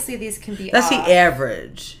 But obviously these can be That's off. the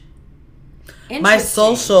average. My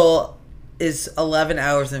social is 11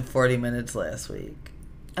 hours and 40 minutes last week.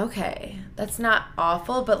 Okay. That's not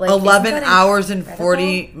awful, but 11 hours and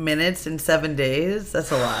 40 minutes in 7 days?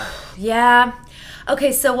 That's a lot. Yeah.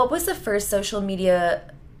 Okay, so what was the first social media...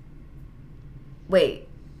 Wait.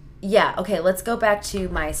 Yeah, okay, let's go back to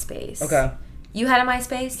MySpace. Okay. You had a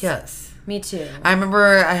MySpace? Yes. Me too. I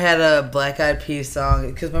remember I had a Black Eyed Peas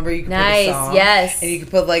song because remember you could put a song, yes, and you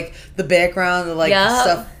could put the background, and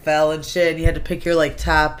stuff fell and shit, and you had to pick your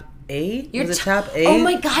top 8. Was it top 8? Oh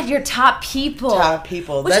my god, your top people. Top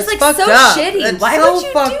people. Which That's is fucked so up. shitty. That's Why so would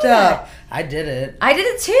you fucked do up. that? I did it. I did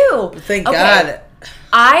it too. Thank God.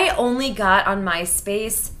 I only got on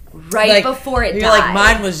MySpace right before it died. You're like,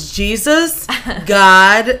 mine was Jesus,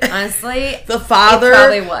 God, honestly, the Father, it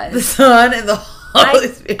probably was. the Son, and the Holy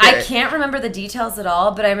Spirit. I can't remember the details at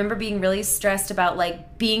all, but I remember being really stressed about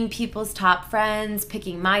being people's top friends,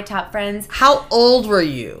 picking my top friends. How old were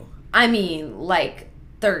you? I mean, 13 or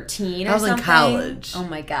something. I was in college. Oh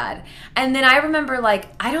my God. And then I remember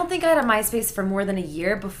I don't think I had a MySpace for more than a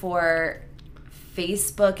year before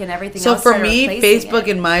Facebook and everything else. So for me,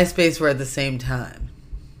 Facebook and MySpace were at the same time.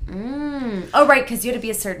 Oh, right, because you had to be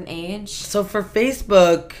a certain age. So for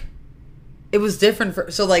Facebook, it was different.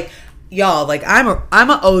 Y'all, I'm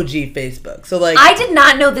a OG Facebook. So I did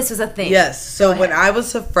not know this was a thing. Yes. So when I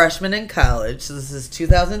was a freshman in college, so this is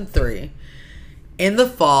 2003, in the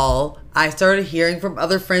fall, I started hearing from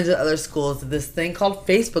other friends at other schools that this thing called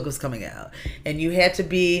Facebook was coming out, and you had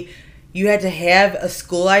to have a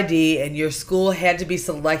school ID, and your school had to be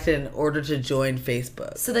selected in order to join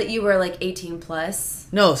Facebook. So that you were 18 plus?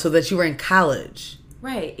 No, so that you were in college.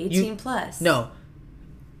 Right, 18 plus. No.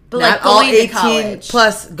 But not all 18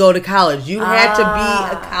 plus go to college. You had to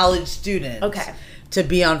be a college student. Okay. To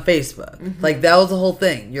be on Facebook. Mm-hmm. That was the whole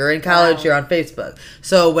thing. You're in college, You're on Facebook.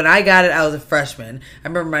 So when I got it, I was a freshman. I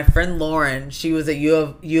remember my friend Lauren, she was at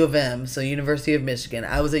U of M, so University of Michigan.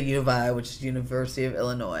 I was at U of I, which is University of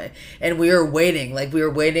Illinois. And we were waiting.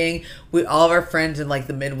 All of our friends in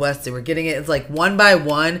the Midwest, they were getting it. It's one by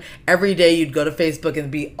one. Every day you'd go to Facebook and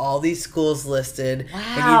be all these schools listed. Wow.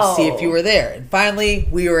 And you'd see if you were there. And finally,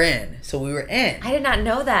 we were in. So we were in. I did not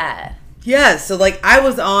know that. Yeah, so I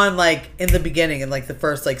was on in the beginning in the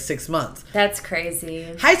first 6 months. That's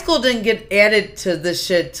crazy. High school didn't get added to this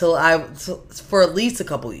shit for at least a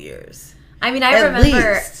couple of years. I mean, I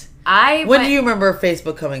remember. When do you remember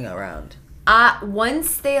Facebook coming around?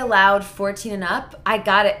 Once they allowed 14 and up, I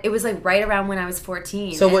got it. It was right around when I was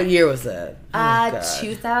 14. So what year was that?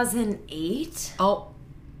 2008. Oh,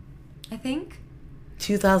 I think.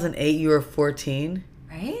 2008. You were 14,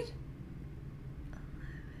 right?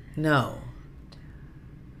 No.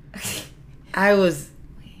 I was...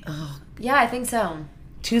 Yeah, I think so.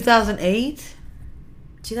 2008?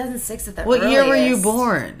 2006 at the What earliest. year were you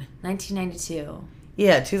born? 1992.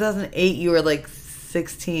 Yeah, 2008 you were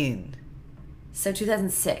 16. So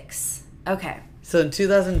 2006. Okay. So in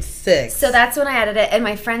 2006. So that's when I added it, and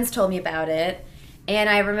my friends told me about it. And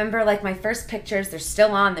I remember, my first pictures, they're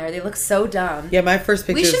still on there. They look so dumb. Yeah, my first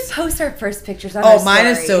pictures... We should post our first pictures on our story. Mine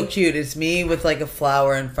is so cute. It's me with, a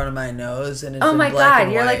flower in front of my nose, and it's oh, my in black God.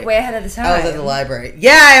 and You're, white. way ahead of the time. I was at the library.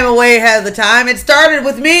 Yeah, I am way ahead of the time. It started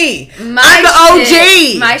with me. I'm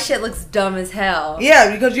the OG. My shit looks dumb as hell.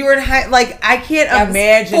 Yeah, because you were in high... I can't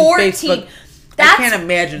imagine 14. Facebook... I can't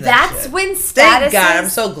imagine that. That's when statuses... Thank God, I'm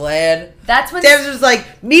so glad. That's when... Statuses was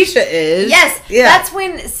Misha is. Yes. Yeah. That's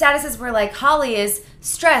when statuses were Holly is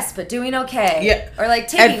stressed but doing okay. Yeah. Or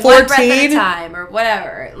taking one breath at a time or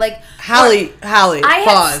whatever. Holly, I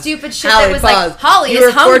pause. had stupid shit Holly, that was pause. Holly you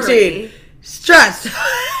is hungry. 14. Stressed.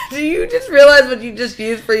 Do you just realize what you just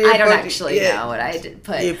used for your... I don't actually know what I did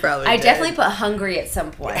put. You probably I did. definitely put hungry at some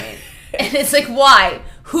point. And it's like, why?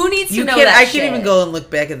 Who needs to know that I shit? can't even go and look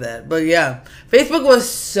back at that. But yeah, Facebook was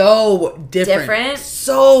so different. Different?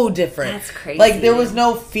 So different. That's crazy. Like, there was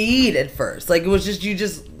no feed at first. Like, it was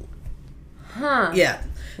just, Huh. Yeah.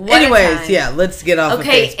 What a Anyways, time. yeah, let's get off of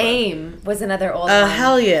Facebook. AIM was another old one.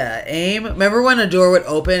 Hell yeah. AIM. Remember when a door would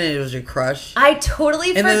open and it was your crush? I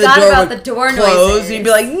totally And then forgot about would the door close noises. and you'd be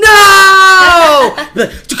like, no!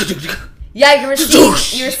 Yeah, you were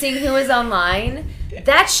seeing who was online.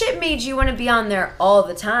 That shit made you want to be on there all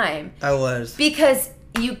the time. I was. Because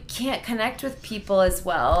you can't connect with people as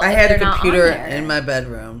well. I if had a they're not on computer there. in my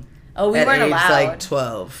bedroom. Oh, we at weren't age, allowed. like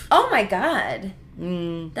 12. Oh my god.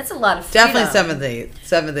 That's a lot of freedom. Definitely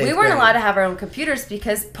 7th, 8th We weren't grade. allowed to have our own computers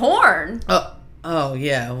because porn. Oh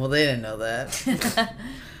yeah. Well, they didn't know that.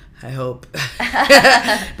 I hope.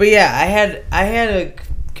 But yeah, I had a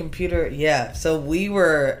computer. Yeah. So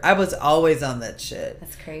I was always on that shit.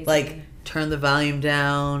 That's crazy. Like, turn the volume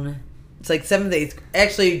down. It's like 7th, 8th.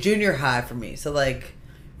 Actually, junior high for me. So like,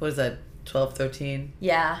 what is that? 12, 13?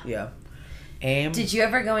 Yeah. Yeah. AIM. Did you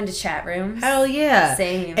ever go into chat rooms? Hell yeah.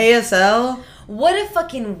 Same. ASL. What a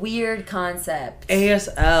fucking weird concept.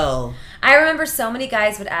 ASL. I remember so many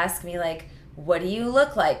guys would ask me, like, what do you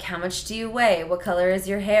look like? How much do you weigh? What color is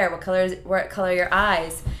your hair? What color are your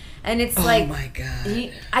eyes? And it's like, oh my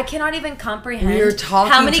god, I cannot even comprehend. We were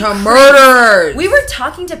talking how many to murderers. We were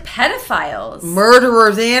talking to pedophiles.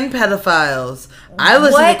 Murderers and pedophiles. I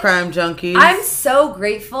listen to Crime Junkies. I'm so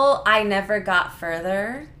grateful I never got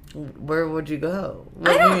further. Where would you go?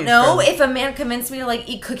 I don't know if a man convinced me to like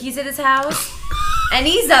eat cookies at his house, and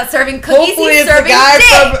he's not serving cookies, he's serving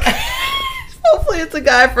dick. Hopefully it's a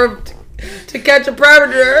guy from To Catch a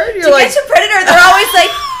Predator. To Catch a Predator, they're always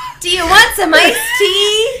like, do you want some iced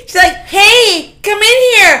tea? She's like, hey, come in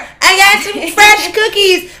here. I got some fresh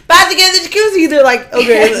cookies. About to get in the jacuzzi. They're like,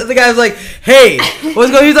 okay. The guy's like, hey,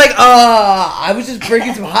 what's going on? He's like, I was just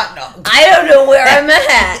bringing some hot dogs. I don't know where I'm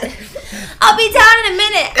at. I'll be down in a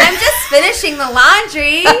minute. I'm just finishing the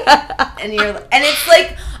laundry. And it's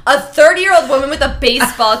like a 30-year-old woman with a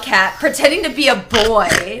baseball cap pretending to be a boy.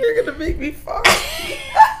 You're going to make me fart.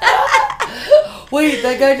 Wait,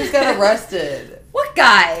 that guy just got arrested. What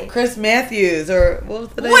guy? Chris Matthews, or what was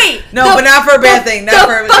the name? Wait, but not for a bad thing. Not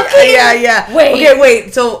for a bad thing. Yeah. Wait. Okay,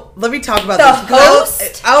 wait. So let me talk about this. The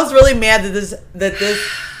host? I was really mad that this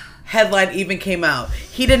headline even came out.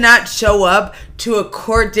 He did not show up to a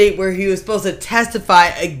court date where he was supposed to testify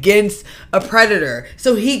against a predator.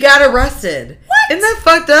 So he got arrested. What? Isn't that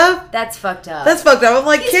fucked up? That's fucked up. That's fucked up. I'm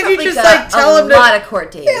like, He's can't you probably just got tell him a lot of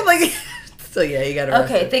court dates? Yeah, like. So yeah, you got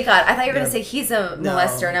arrested. Okay, thank God. I thought you were gonna say he's a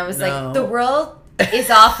molester, and I was like, the world is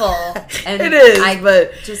awful. And it is, I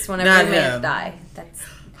but just want not every man him. to die. That's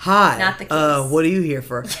Hi. not the case. What are you here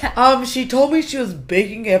for? Yeah. She told me she was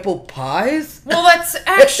baking apple pies. Well, that's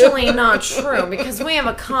actually not true because we have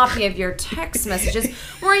a copy of your text messages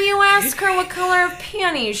where you ask her what color of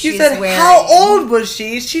panties she's You said, wearing. how old was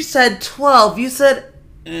she? She said 12. You said,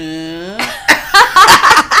 All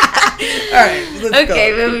right, let's go.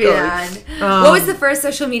 Okay, moving on. What was the first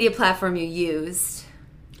social media platform you used?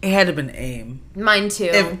 It had to have been AIM. Mine too.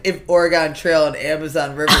 If Oregon Trail and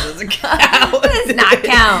Amazon River doesn't count. That does not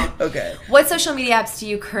count. Okay. What social media apps do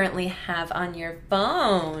you currently have on your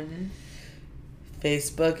phone?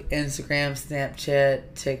 Facebook, Instagram,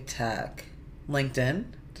 Snapchat, TikTok, LinkedIn.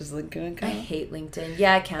 Does LinkedIn count? I hate LinkedIn.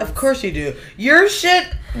 Yeah, it counts. Of course you do. Your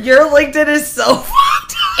LinkedIn is so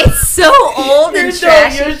fucked up. It's so old and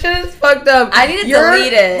trashy. Your shit is fucked up. I need to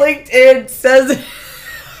delete it. LinkedIn says...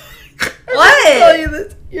 What? I'll tell you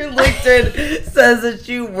this. Your LinkedIn says that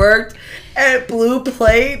you worked at Blue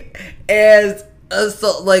Plate as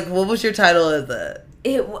what was your title as that?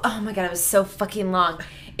 Oh my god, it was so fucking long.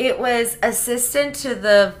 It was assistant to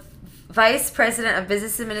the vice president of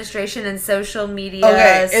business administration and social media.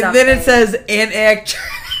 Okay, and something. then it says an actor.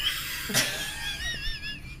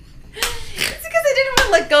 It's because I didn't want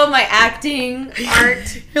to let go of my acting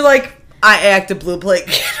art. You're like, I act at Blue Plate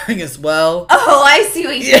Catering as well. Oh, I see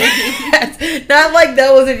what you mean. Not like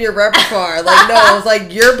that was in your repertoire. Like, no, it was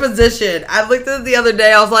like your position. I looked at it the other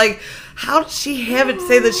day. I was like, how did she have it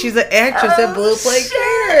say that she's an actress at Blue Plate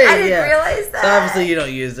Catering? I didn't realize that. So obviously you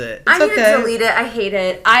don't use it. It's I need okay. to delete it. I hate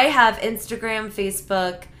it. I have Instagram,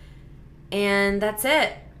 Facebook, and that's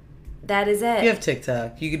it. That is it. You have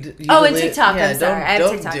TikTok. And TikTok. I'm sorry. I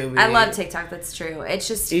have TikTok. I love TikTok. That's true. It's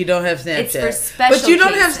just you don't have Snapchat. It's for special But you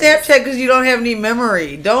don't have cases. Snapchat because you don't have any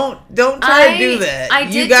memory. Don't try to do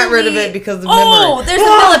that. You got rid of it because of memory. Oh, there's a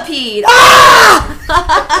millipede.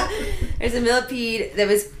 Ah! There's a millipede that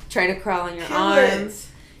was trying to crawl on your Kill arms. it.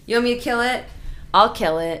 You want me to kill it? I'll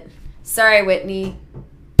kill it. Sorry, Whitney.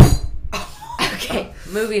 Okay.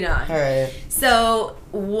 moving on. All right. So,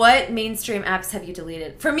 what mainstream apps have you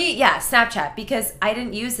deleted? For me, yeah, Snapchat, because I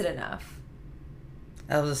didn't use it enough.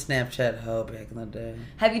 I was a Snapchat hoe back in the day.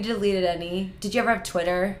 Have you deleted any? Did you ever have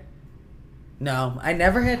Twitter? No, I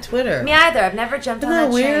never had Twitter. Me either. I've never jumped Isn't on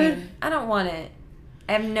that weird? train. I don't want it.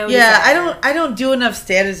 I have no Yeah, desire. I don't do enough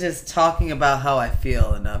statuses talking about how I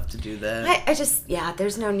feel enough to do that. I just,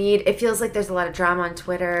 there's no need. It feels like there's a lot of drama on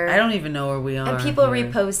Twitter. I don't even know where we are. And people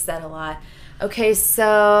here. repost that a lot. Okay,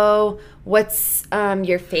 so what's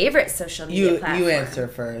your favorite social media platform? You answer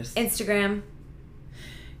first. Instagram.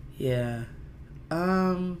 Yeah.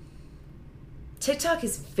 TikTok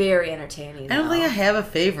is very entertaining. I don't think I have a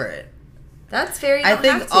favorite. That's very. I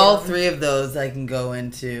think all three of those I can go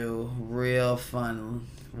into real fun.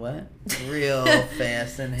 What? Real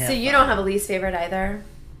fast and have So you fun. don't have a least favorite either?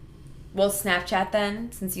 Well, Snapchat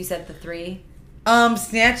then, since you said the three.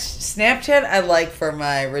 Snapchat I like for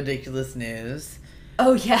my ridiculous news.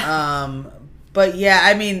 Oh yeah. But yeah,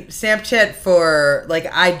 I mean Snapchat for like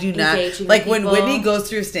I do not Engaging like with when people. Whitney goes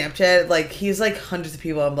through Snapchat, like he's like hundreds of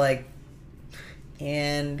people. I'm like,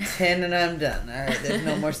 and 10 and I'm done. All right, there's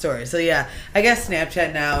no more stories. So yeah, I guess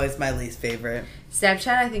Snapchat now is my least favorite.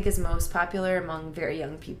 Snapchat, I think, is most popular among very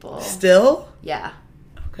young people. Still? Yeah.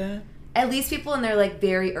 Okay. At least people in their like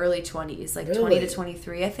very early 20s, like 20 to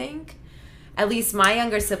 23, I think. At least my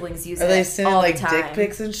younger siblings use it Are they sending all like the time. dick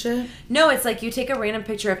pics and shit? No, it's like you take a random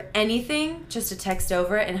picture of anything just to text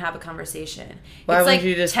over it and have a conversation. Why it's wouldn't like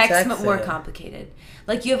you just text text more it? complicated.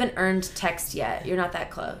 Like you haven't earned text yet. You're not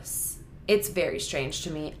that close. It's very strange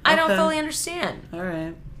to me. I don't Okay. fully understand. All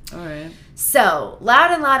right. So,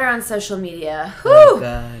 loud and louder on social media. Whew. Oh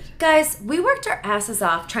God. Guys, we worked our asses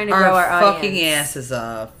off trying to grow our fucking audience. asses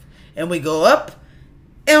off, and we go up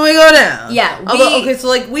and we go down. Yeah, Although, okay, so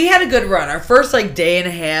like we had a good run. Our first like day and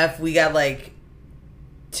a half, we got like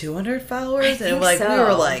 200 followers, and like we so.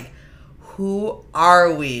 were like, "Who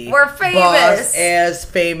are we? We're famous. Boss ass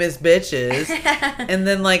famous bitches." And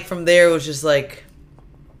then like from there, it was just like,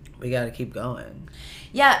 we got to keep going.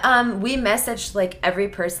 Yeah, we messaged like every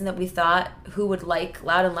person that we thought who would like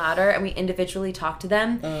Loud and Louder, and we individually talked to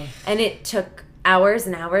them. And it took hours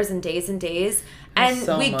and hours and days, and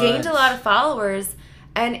So we gained a much. lot of followers.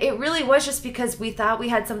 And it really was just because we thought we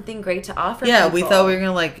had something great to offer. Yeah, people. we thought we were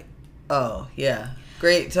gonna like, oh yeah,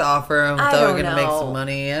 great to offer them. We I thought we don't were gonna make know. some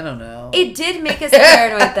money. I don't know. It did make us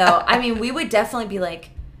paranoid, though. I mean, we would definitely be like,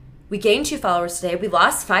 we gained 2 followers today. We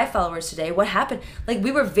lost 5 followers today. What happened? Like,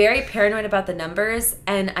 we were very paranoid about the numbers,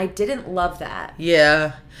 and I didn't love that.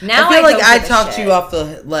 Yeah. Now I feel like don't I give a talked shit. you off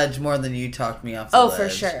the ledge more than you talked me off the ledge. Oh, for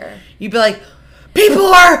sure. You'd be like,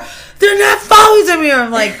 they're not following me. Or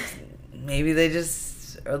I'm like, maybe they just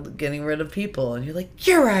are getting rid of people. And you're like,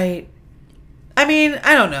 you're right. I mean,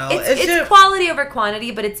 I don't know. It's just, quality over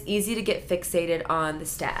quantity, but it's easy to get fixated on the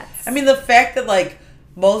stats. I mean, the fact that like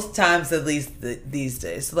most times, at least these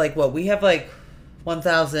days, so like what we have like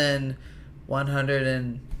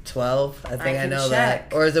 1,112. I think I can know check.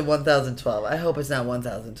 that. Or is it 1,012? I hope it's not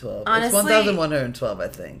 1,012. Honestly, it's 1,112, I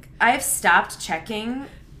think. I have stopped checking.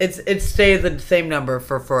 It's stayed the same number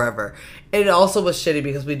for forever. It also was shitty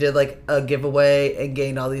because we did like a giveaway and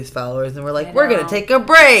gained all these followers, and we're like, we're gonna take a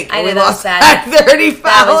break. I And know we that was lost bad. like 30 followers.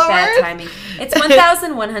 That was bad timing. It's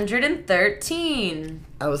 1,113.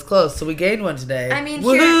 I was close, so we gained one today. I mean,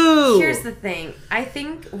 Woohoo! here's the thing. I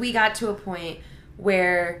think we got to a point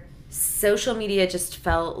where social media just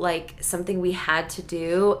felt like something we had to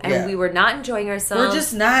do, and Yeah. we were not enjoying ourselves. We're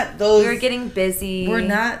just not those. We were getting busy. We're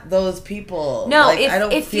not those people. No, like, it I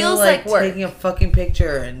don't feels feel like work. taking a fucking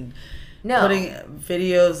picture and putting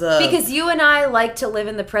videos up. Because you and I like to live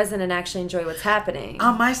in the present and actually enjoy what's happening.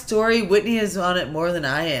 On my story, Whitney is on it more than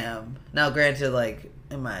I am. Now, granted, like,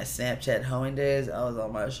 in my Snapchat hoeing days, I was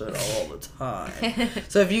on my shit all the time.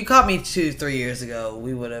 So if you caught me 2-3 years ago,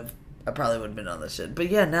 I probably would have been on this shit. But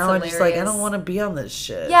yeah, now I'm just like, I hilarious. don't want to be on this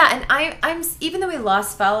shit. Yeah, and I'm even though we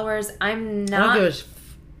lost followers, I'm not. I don't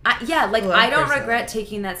give a I don't regret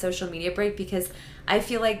taking that social media break because I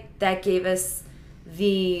feel like that gave us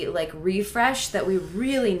the like refresh that we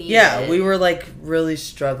really needed. Yeah, we were like really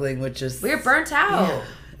struggling with just. We were burnt out. Yeah,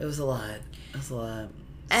 it was a lot.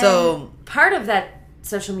 And So part of that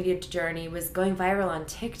social media journey was going viral on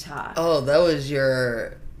TikTok. oh, that was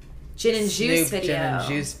your Gin and Juice Snoop video. Gin and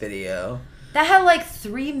Juice video. That had like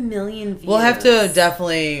 3 million views. We'll have to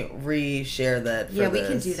definitely re-share that. For Yeah, we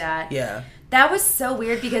can this. do that. Yeah. That was so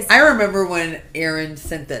weird because I remember when Aaron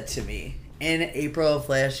sent that to me in April of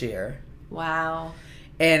last year. wow.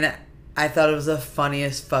 And I thought it was the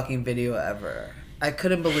funniest fucking video ever. I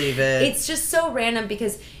couldn't believe it. It's just so random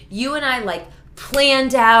because you and I like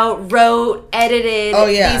planned out, wrote, edited. Oh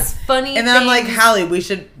yeah, these funny. And then I'm like, things. Hallie, we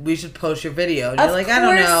should post your video. And Of you're like, I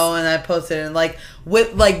don't course. know. And I posted it. And like,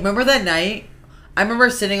 remember that night? I remember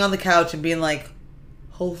sitting on the couch and being like,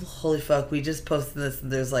 holy fuck, we just posted this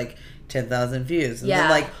and there's like 10,000 views. And Yeah. then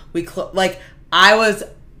like I was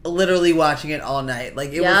literally watching it all night.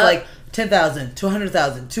 Like it was like 10,000,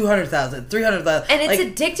 200,000, 200,000, 300,000. And it's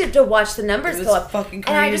like, addictive to watch the numbers it was go up. fucking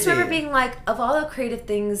And I just crazy. remember being like, of all the creative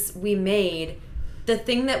things we made, the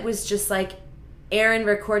thing that was just like Aaron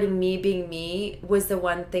recording me being me was the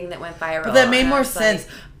one thing that went viral. But that made And I more was sense.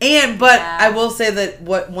 like, But yeah. I will say that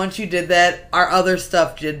once you did that, our other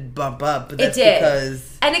stuff did bump up. But that's it did.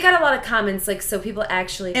 because... And it got a lot of comments, like, so people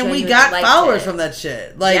actually And we genuinely got liked followers it. from that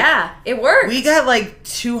shit. Like, yeah, it worked. we got like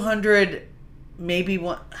 200, maybe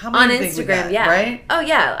one. How many on do you think we Instagram, got, yeah. right? Oh,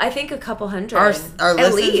 yeah. I think a couple hundred. Our at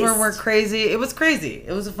listens least. were crazy. It was crazy.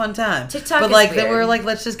 It was a fun time. TikTok but is like then we weird. were like,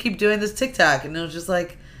 let's just keep doing this TikTok, and it was just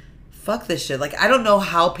like, fuck this shit. Like I don't know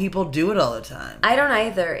how people do it all the time. I don't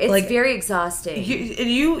either. It's Like, very exhausting.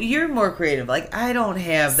 You're more creative. Like I don't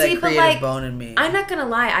have that See, but, creative like, bone in me. I'm not gonna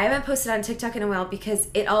lie, I haven't posted on TikTok in a while because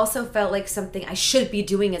it also felt like something I should be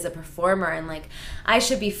doing as a performer, and like I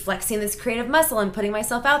should be flexing this creative muscle and putting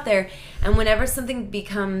myself out there. And whenever something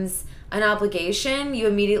becomes an obligation, you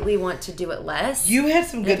immediately want to do it less. You had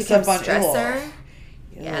some And good it becomes stuff on stressor. Ew.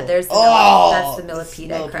 Yeah, there's the that's the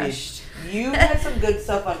millipede I crushed. You had some good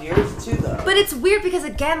stuff on yours too, though. But it's weird because,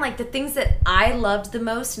 again, like the things that I loved the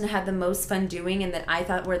most and had the most fun doing and that I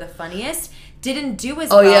thought were the funniest didn't do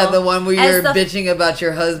as well. Oh yeah, the one where as you're the bitching about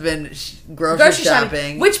your husband grocery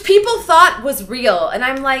shopping. which people thought was real, and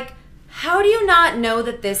I'm like, how do you not know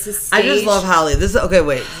that this is staged? I just love Hallie. This is okay.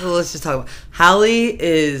 Wait, so let's just talk about Hallie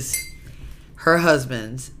is her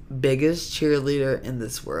husband's biggest cheerleader in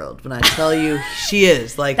this world. When I tell you, she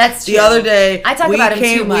is like. That's the true. other day. I talk about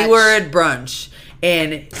him too much. We were at brunch.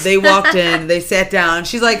 And they walked in, they sat down.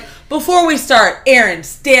 She's like, before we start, Aaron,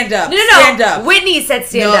 stand up. No. Stand up. Whitney said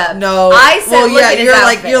stand up. No. I said look at his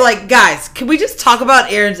outfit. you're like, guys, can we just talk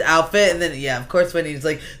about Aaron's outfit? And then, yeah, of course, Whitney's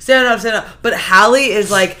like, stand up. But Hallie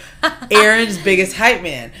is like Aaron's biggest hype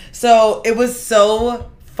man. So it was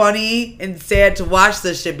so funny and sad to watch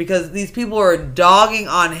this shit because these people are dogging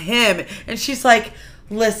on him. And she's like,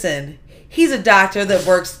 listen, he's a doctor that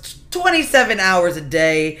works 27 hours a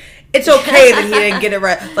day. It's okay that he didn't get it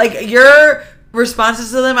right. Like, your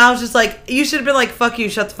responses to them, I was just like, you should have been like, fuck you,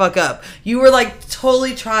 shut the fuck up. You were like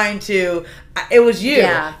totally trying to, it was you.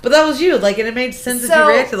 Yeah. But that was you. Like, and it made sense that you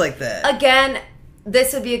reacted like that. Again,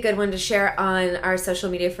 this would be a good one to share on our social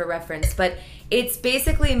media for reference, but it's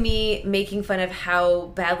basically me making fun of how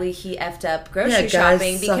badly he effed up grocery guys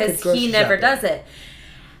shopping suck at because grocery he never shopping. does it.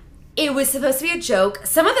 It was supposed to be a joke.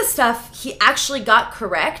 Some of the stuff he actually got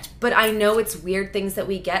correct, but I know it's weird things that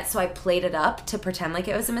we get, so I played it up to pretend like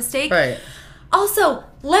it was a mistake. Right. Also,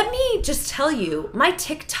 let me just tell you, my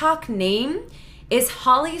TikTok name is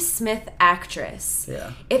Holly Smith Actress.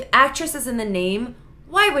 Yeah. If actress is in the name,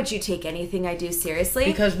 why would you take anything I do seriously?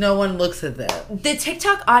 Because no one looks at that. The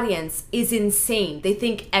TikTok audience is insane. They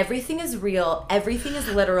think everything is real, everything is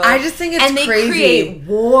literal. I just think it's and they crazy. create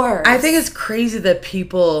wars. I think it's crazy that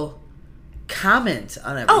people comment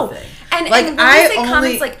on everything. Oh, and like, and when I say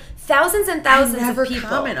comments, like thousands and thousands never of people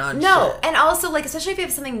comment on no, shit. and also like especially if you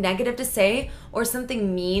have something negative to say or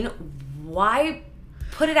something mean, why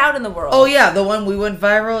put it out in the world? Oh yeah, the one we went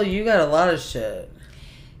viral. You got a lot of shit.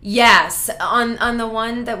 Yes, on the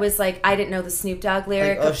one that was like I didn't know the Snoop Dogg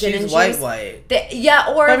lyric. Like, oh, of gin she's and white, juice. white.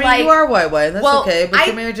 Yeah, or I mean, like you are white, and that's well, okay. But I-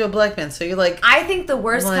 you're married to a black man, so you're like. I think the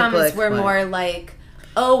worst White, comments black, were white. more like,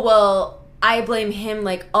 oh well. I blame him,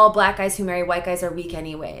 like, all black guys who marry white guys are weak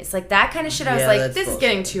anyways. Like, that kind of shit, I was Yeah, like, that's this is bullshit.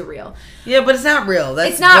 getting too real. Yeah, but it's not real.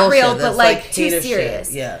 That's It's not bullshit. real, but, That's like, too hater serious.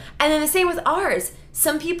 Shit. Yeah. And then the same with ours.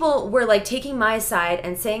 Some people were, like, taking my side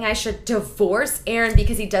and saying I should divorce Aaron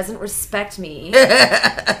because he doesn't respect me.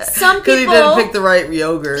 Some Because he people... didn't pick the right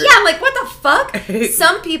yogurt. Yeah, I'm like, what the fuck?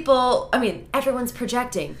 Some people, I mean, everyone's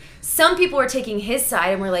projecting. Some people were taking his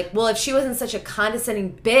side and were like, well, if she wasn't such a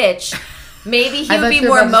condescending bitch... Maybe he I would thought be you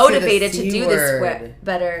were more about to say the motivated to C do this word.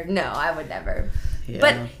 better. No, I would never. Yeah.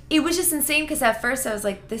 But it was just insane because at first I was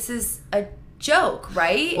like, this is a joke,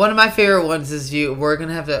 right? One of my favorite ones is you. We're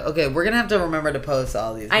gonna have to remember to post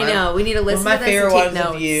all these. I know. We need to listen One of to my this favorite and take ones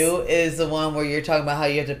notes. of you is the one where you're talking about how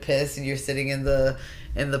you have to piss and you're sitting in the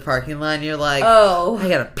parking lot and you're like, Oh. I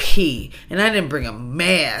gotta pee and I didn't bring a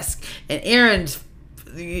mask and Aaron's.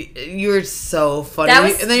 You're so funny. That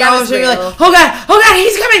was- and then that you're was always like, real. oh god,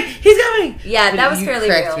 he's coming. Yeah, But that was you fairly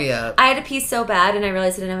cracked real. me up. I had to pee so bad and I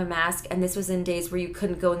realized I didn't have a mask and this was in days where you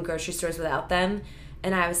couldn't go in grocery stores without them.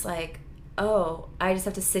 And I was like, oh, I just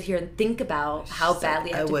have to sit here and think about how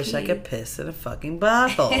badly I have to wish pee. I could piss in a fucking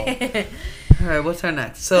bottle. All right, what's our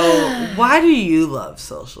next? So, why do you love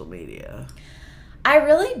social media? I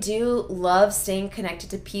really do love staying connected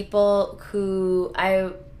to people who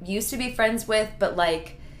I used to be friends with, but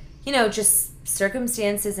like, you know, just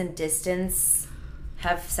circumstances and distance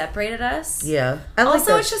have separated us. Yeah. I like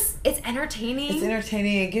also, that. it's entertaining. It's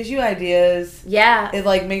entertaining. It gives you ideas. Yeah. It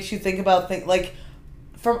like makes you think about things like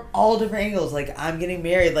from all different angles. Like I'm getting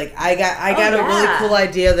married. Like I got a really cool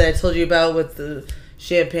idea that I told you about with the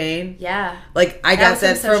champagne. Yeah. Like I got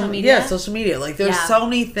that from social media. Social media. Like there's so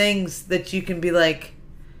many things that you can be like,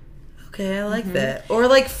 okay, I like that. Or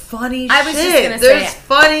like funny shit. I was just gonna there's say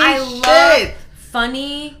funny I shit. love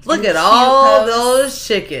funny. Look at cute all posts. those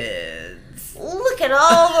chickens. Look at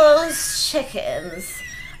all those chickens.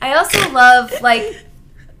 I also love, like,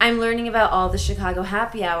 I'm learning about all the Chicago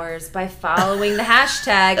happy hours by following the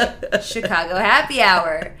hashtag Chicago happy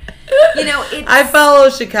hour. You know, it's... I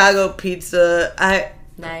follow Chicago pizza.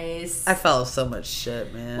 Nice. I follow so much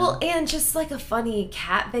shit, man. Well, and just like a funny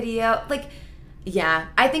cat video. Like, yeah,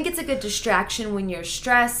 I think it's a good distraction when you're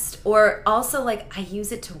stressed, or also, like, I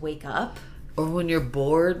use it to wake up. Or when you're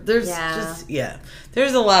bored, there's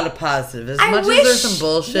there's a lot of positive. As much as there's some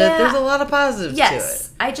bullshit, there's a lot of positives to it.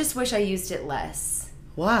 I just wish I used it less.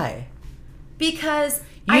 Why? Because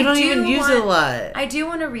you don't even use it a lot. I do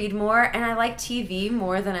want to read more, and I like TV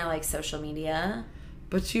more than I like social media.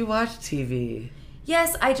 But you watch TV.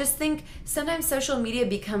 Yes, I just think sometimes social media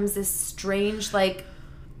becomes this strange, like,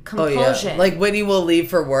 compulsion. Oh, yeah. Like, Whitney will leave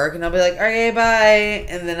for work, and I'll be like, okay, bye.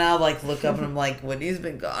 And then I'll, like, look up, and I'm like, Whitney's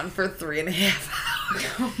been gone for 3.5 hours.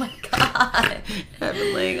 Oh, my God. I've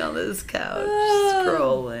been laying on this couch,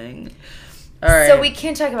 scrolling. All right. So we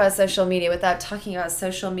can't talk about social media without talking about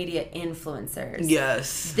social media influencers.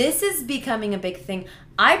 Yes. This is becoming a big thing.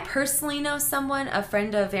 I personally know someone, a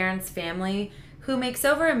friend of Aaron's family, who makes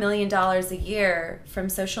over $1 million a year from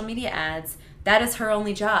social media ads. That is her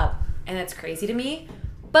only job. And that's crazy to me.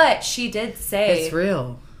 But she did say... It's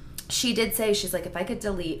real. She did say, she's like, if I could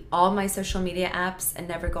delete all my social media apps and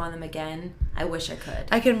never go on them again, I wish I could.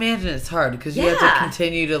 I can imagine it's hard because you have to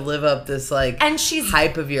continue to live up this, like, and she's,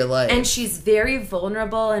 hype of your life. And she's very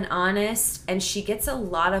vulnerable and honest, and she gets a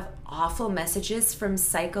lot of awful messages from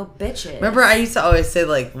psycho bitches. Remember, I used to always say,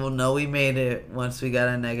 like, well, no, we made it once we got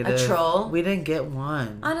a negative. A troll? We didn't get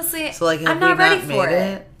one. Honestly, so, like, I'm not ready for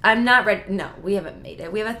it. I'm not ready. No, we haven't made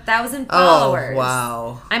it. We have 1,000 followers. Oh,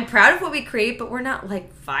 wow. I'm proud of what we create, but we're not,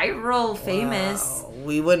 like, viral famous. Wow.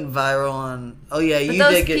 We went viral on... Oh, yeah, but you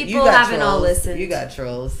those did get... people You got haven't trolls. all listened. You got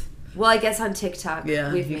trolls. Well, I guess on TikTok,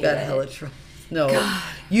 we've made got it. hella trolls. No,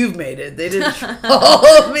 you've made it. They didn't troll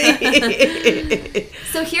me.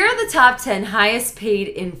 So here are the top 10 highest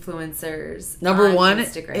paid influencers. Number on one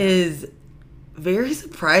Instagram. is very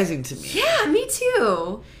surprising to me. Yeah, me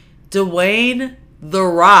too. Dwayne The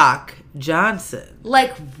Rock Johnson.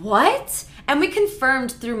 Like, what? And we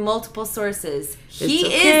confirmed through multiple sources. He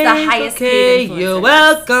It's is the highest paid influencer. You're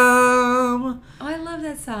welcome. Oh, I love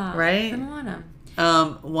that song. Right? I want him.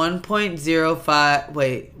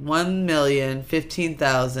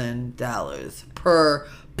 $1,015,000 per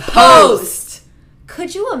post.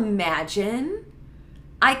 Could you imagine?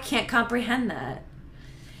 I can't comprehend that.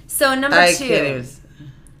 So number two. Can't even...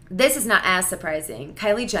 This is not as surprising.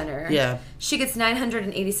 Kylie Jenner. Yeah. She gets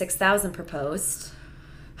 $986,000 per post.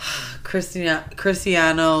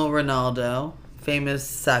 Cristiano Ronaldo, famous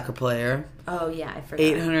soccer player. Oh yeah, I forgot.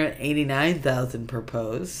 $889,000 per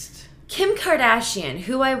post. Kim Kardashian,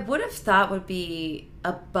 who I would have thought would be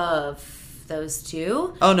above those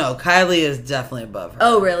two. Oh no, Kylie is definitely above her.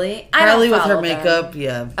 Oh really? Kylie with her makeup,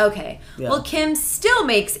 yeah. Okay. Yeah. Well, Kim still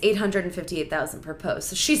makes $858,000 per post,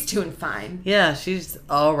 so she's doing fine. Yeah, she's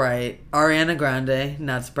all right. Ariana Grande,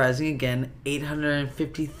 not surprising again,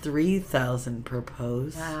 $853,000 per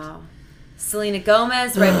post. Wow. Selena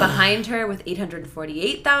Gomez right behind her with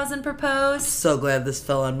 $848,000 per post. So glad this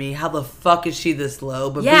fell on me. How the fuck is she this low?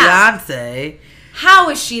 But Beyonce, how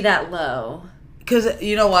is she that low? Because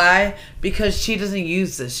you know why? Because she doesn't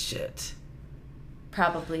use this shit.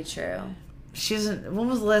 Probably true. She doesn't. When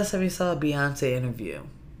was the last time you saw a Beyonce interview?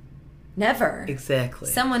 Never. Exactly.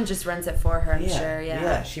 Someone just runs it for her, I'm sure. Yeah.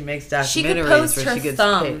 Yeah, she makes documentaries she could post where her she gets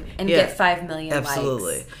thumb paid. and get 5 million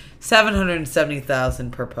Absolutely. likes.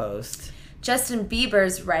 $770,000 per post. Justin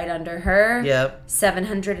Bieber's right under her. Yep.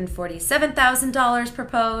 $747,000 per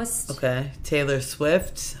post. Okay. Taylor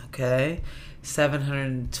Swift. Okay.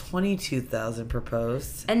 $722,000 per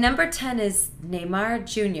post. And number 10 is Neymar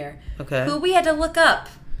Jr., Okay. who we had to look up.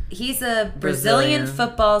 He's a Brazilian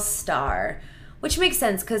football star, which makes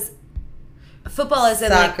sense because Football is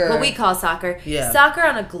in like Soccer. what we call soccer. Yeah. Soccer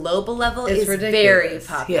on a global level It's is ridiculous. very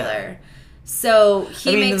popular. So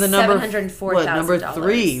he makes $704,000. Number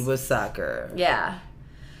 3 was soccer. Yeah.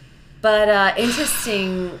 But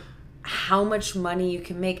interesting how much money you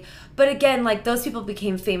can make. But again, like those people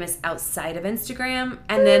became famous outside of Instagram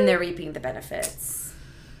and then they're reaping the benefits.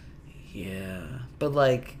 Yeah. But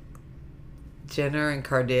like Jenner and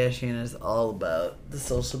Kardashian is all about the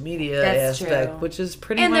social media aspect, which is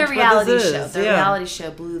pretty and much their reality what this show. is. Their reality show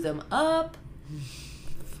blew them up.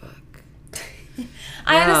 Fuck.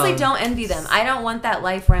 I honestly don't envy them. I don't want that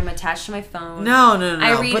life where I'm attached to my phone. No.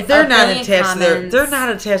 I read but they're not billion attached comments. to they're not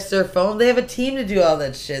attached to their phone. They have a team to do all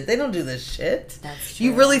that shit. They don't do this shit. That's true.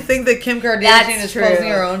 You really think that Kim Kardashian is posting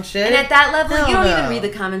her own shit? And at that level, Hell you don't no. even read the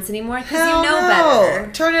comments anymore because you Hell know no.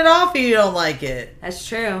 better. Turn it off if you don't like it. That's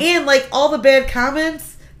true. And like all the bad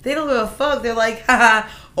comments, they don't give a fuck. They're like, haha,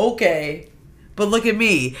 okay. But look at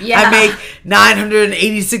me. Yeah. I make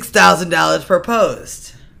 $986,000 per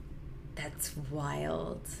post. That's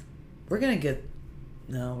wild. We're gonna get.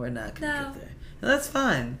 No, we're not gonna No. get there. And that's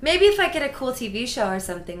fine. Maybe if I get a cool TV show or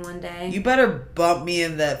something one day. You better bump me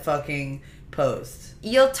in that fucking post.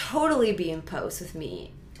 You'll totally be in post with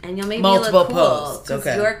me. And you'll make Multiple me look cool. posts, Because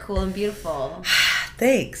okay. you're cool and beautiful.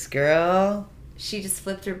 Thanks, girl. She just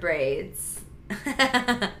flipped her braids.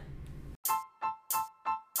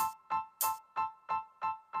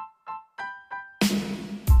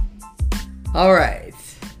 All right.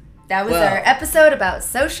 That was Well. our episode about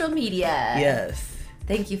social media. Yes.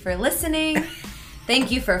 Thank you for listening.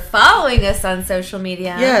 Thank you for following us on social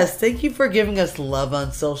media. Yes. Thank you for giving us love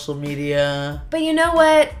on social media. But you know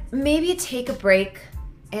what? Maybe take a break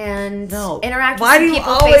and interact with Why some do you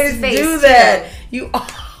people always face-to-face do too. that? You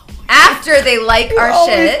After they like our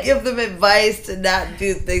always shit. give them advice to not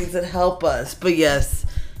do things that help us. But yes,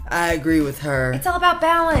 I agree with her. It's all about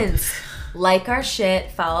balance. Like our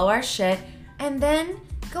shit, follow our shit, and then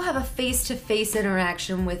go have a face-to-face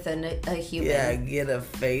interaction with a human. Yeah, get a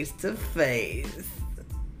face to face.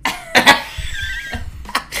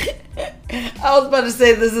 I was about to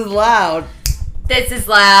say this is loud. This is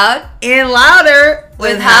Loud And louder with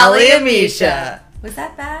with Holly Holly and and Misha. Was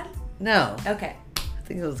that bad? No, Okay.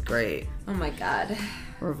 I think it was great. Oh my god.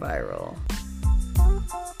 We're viral.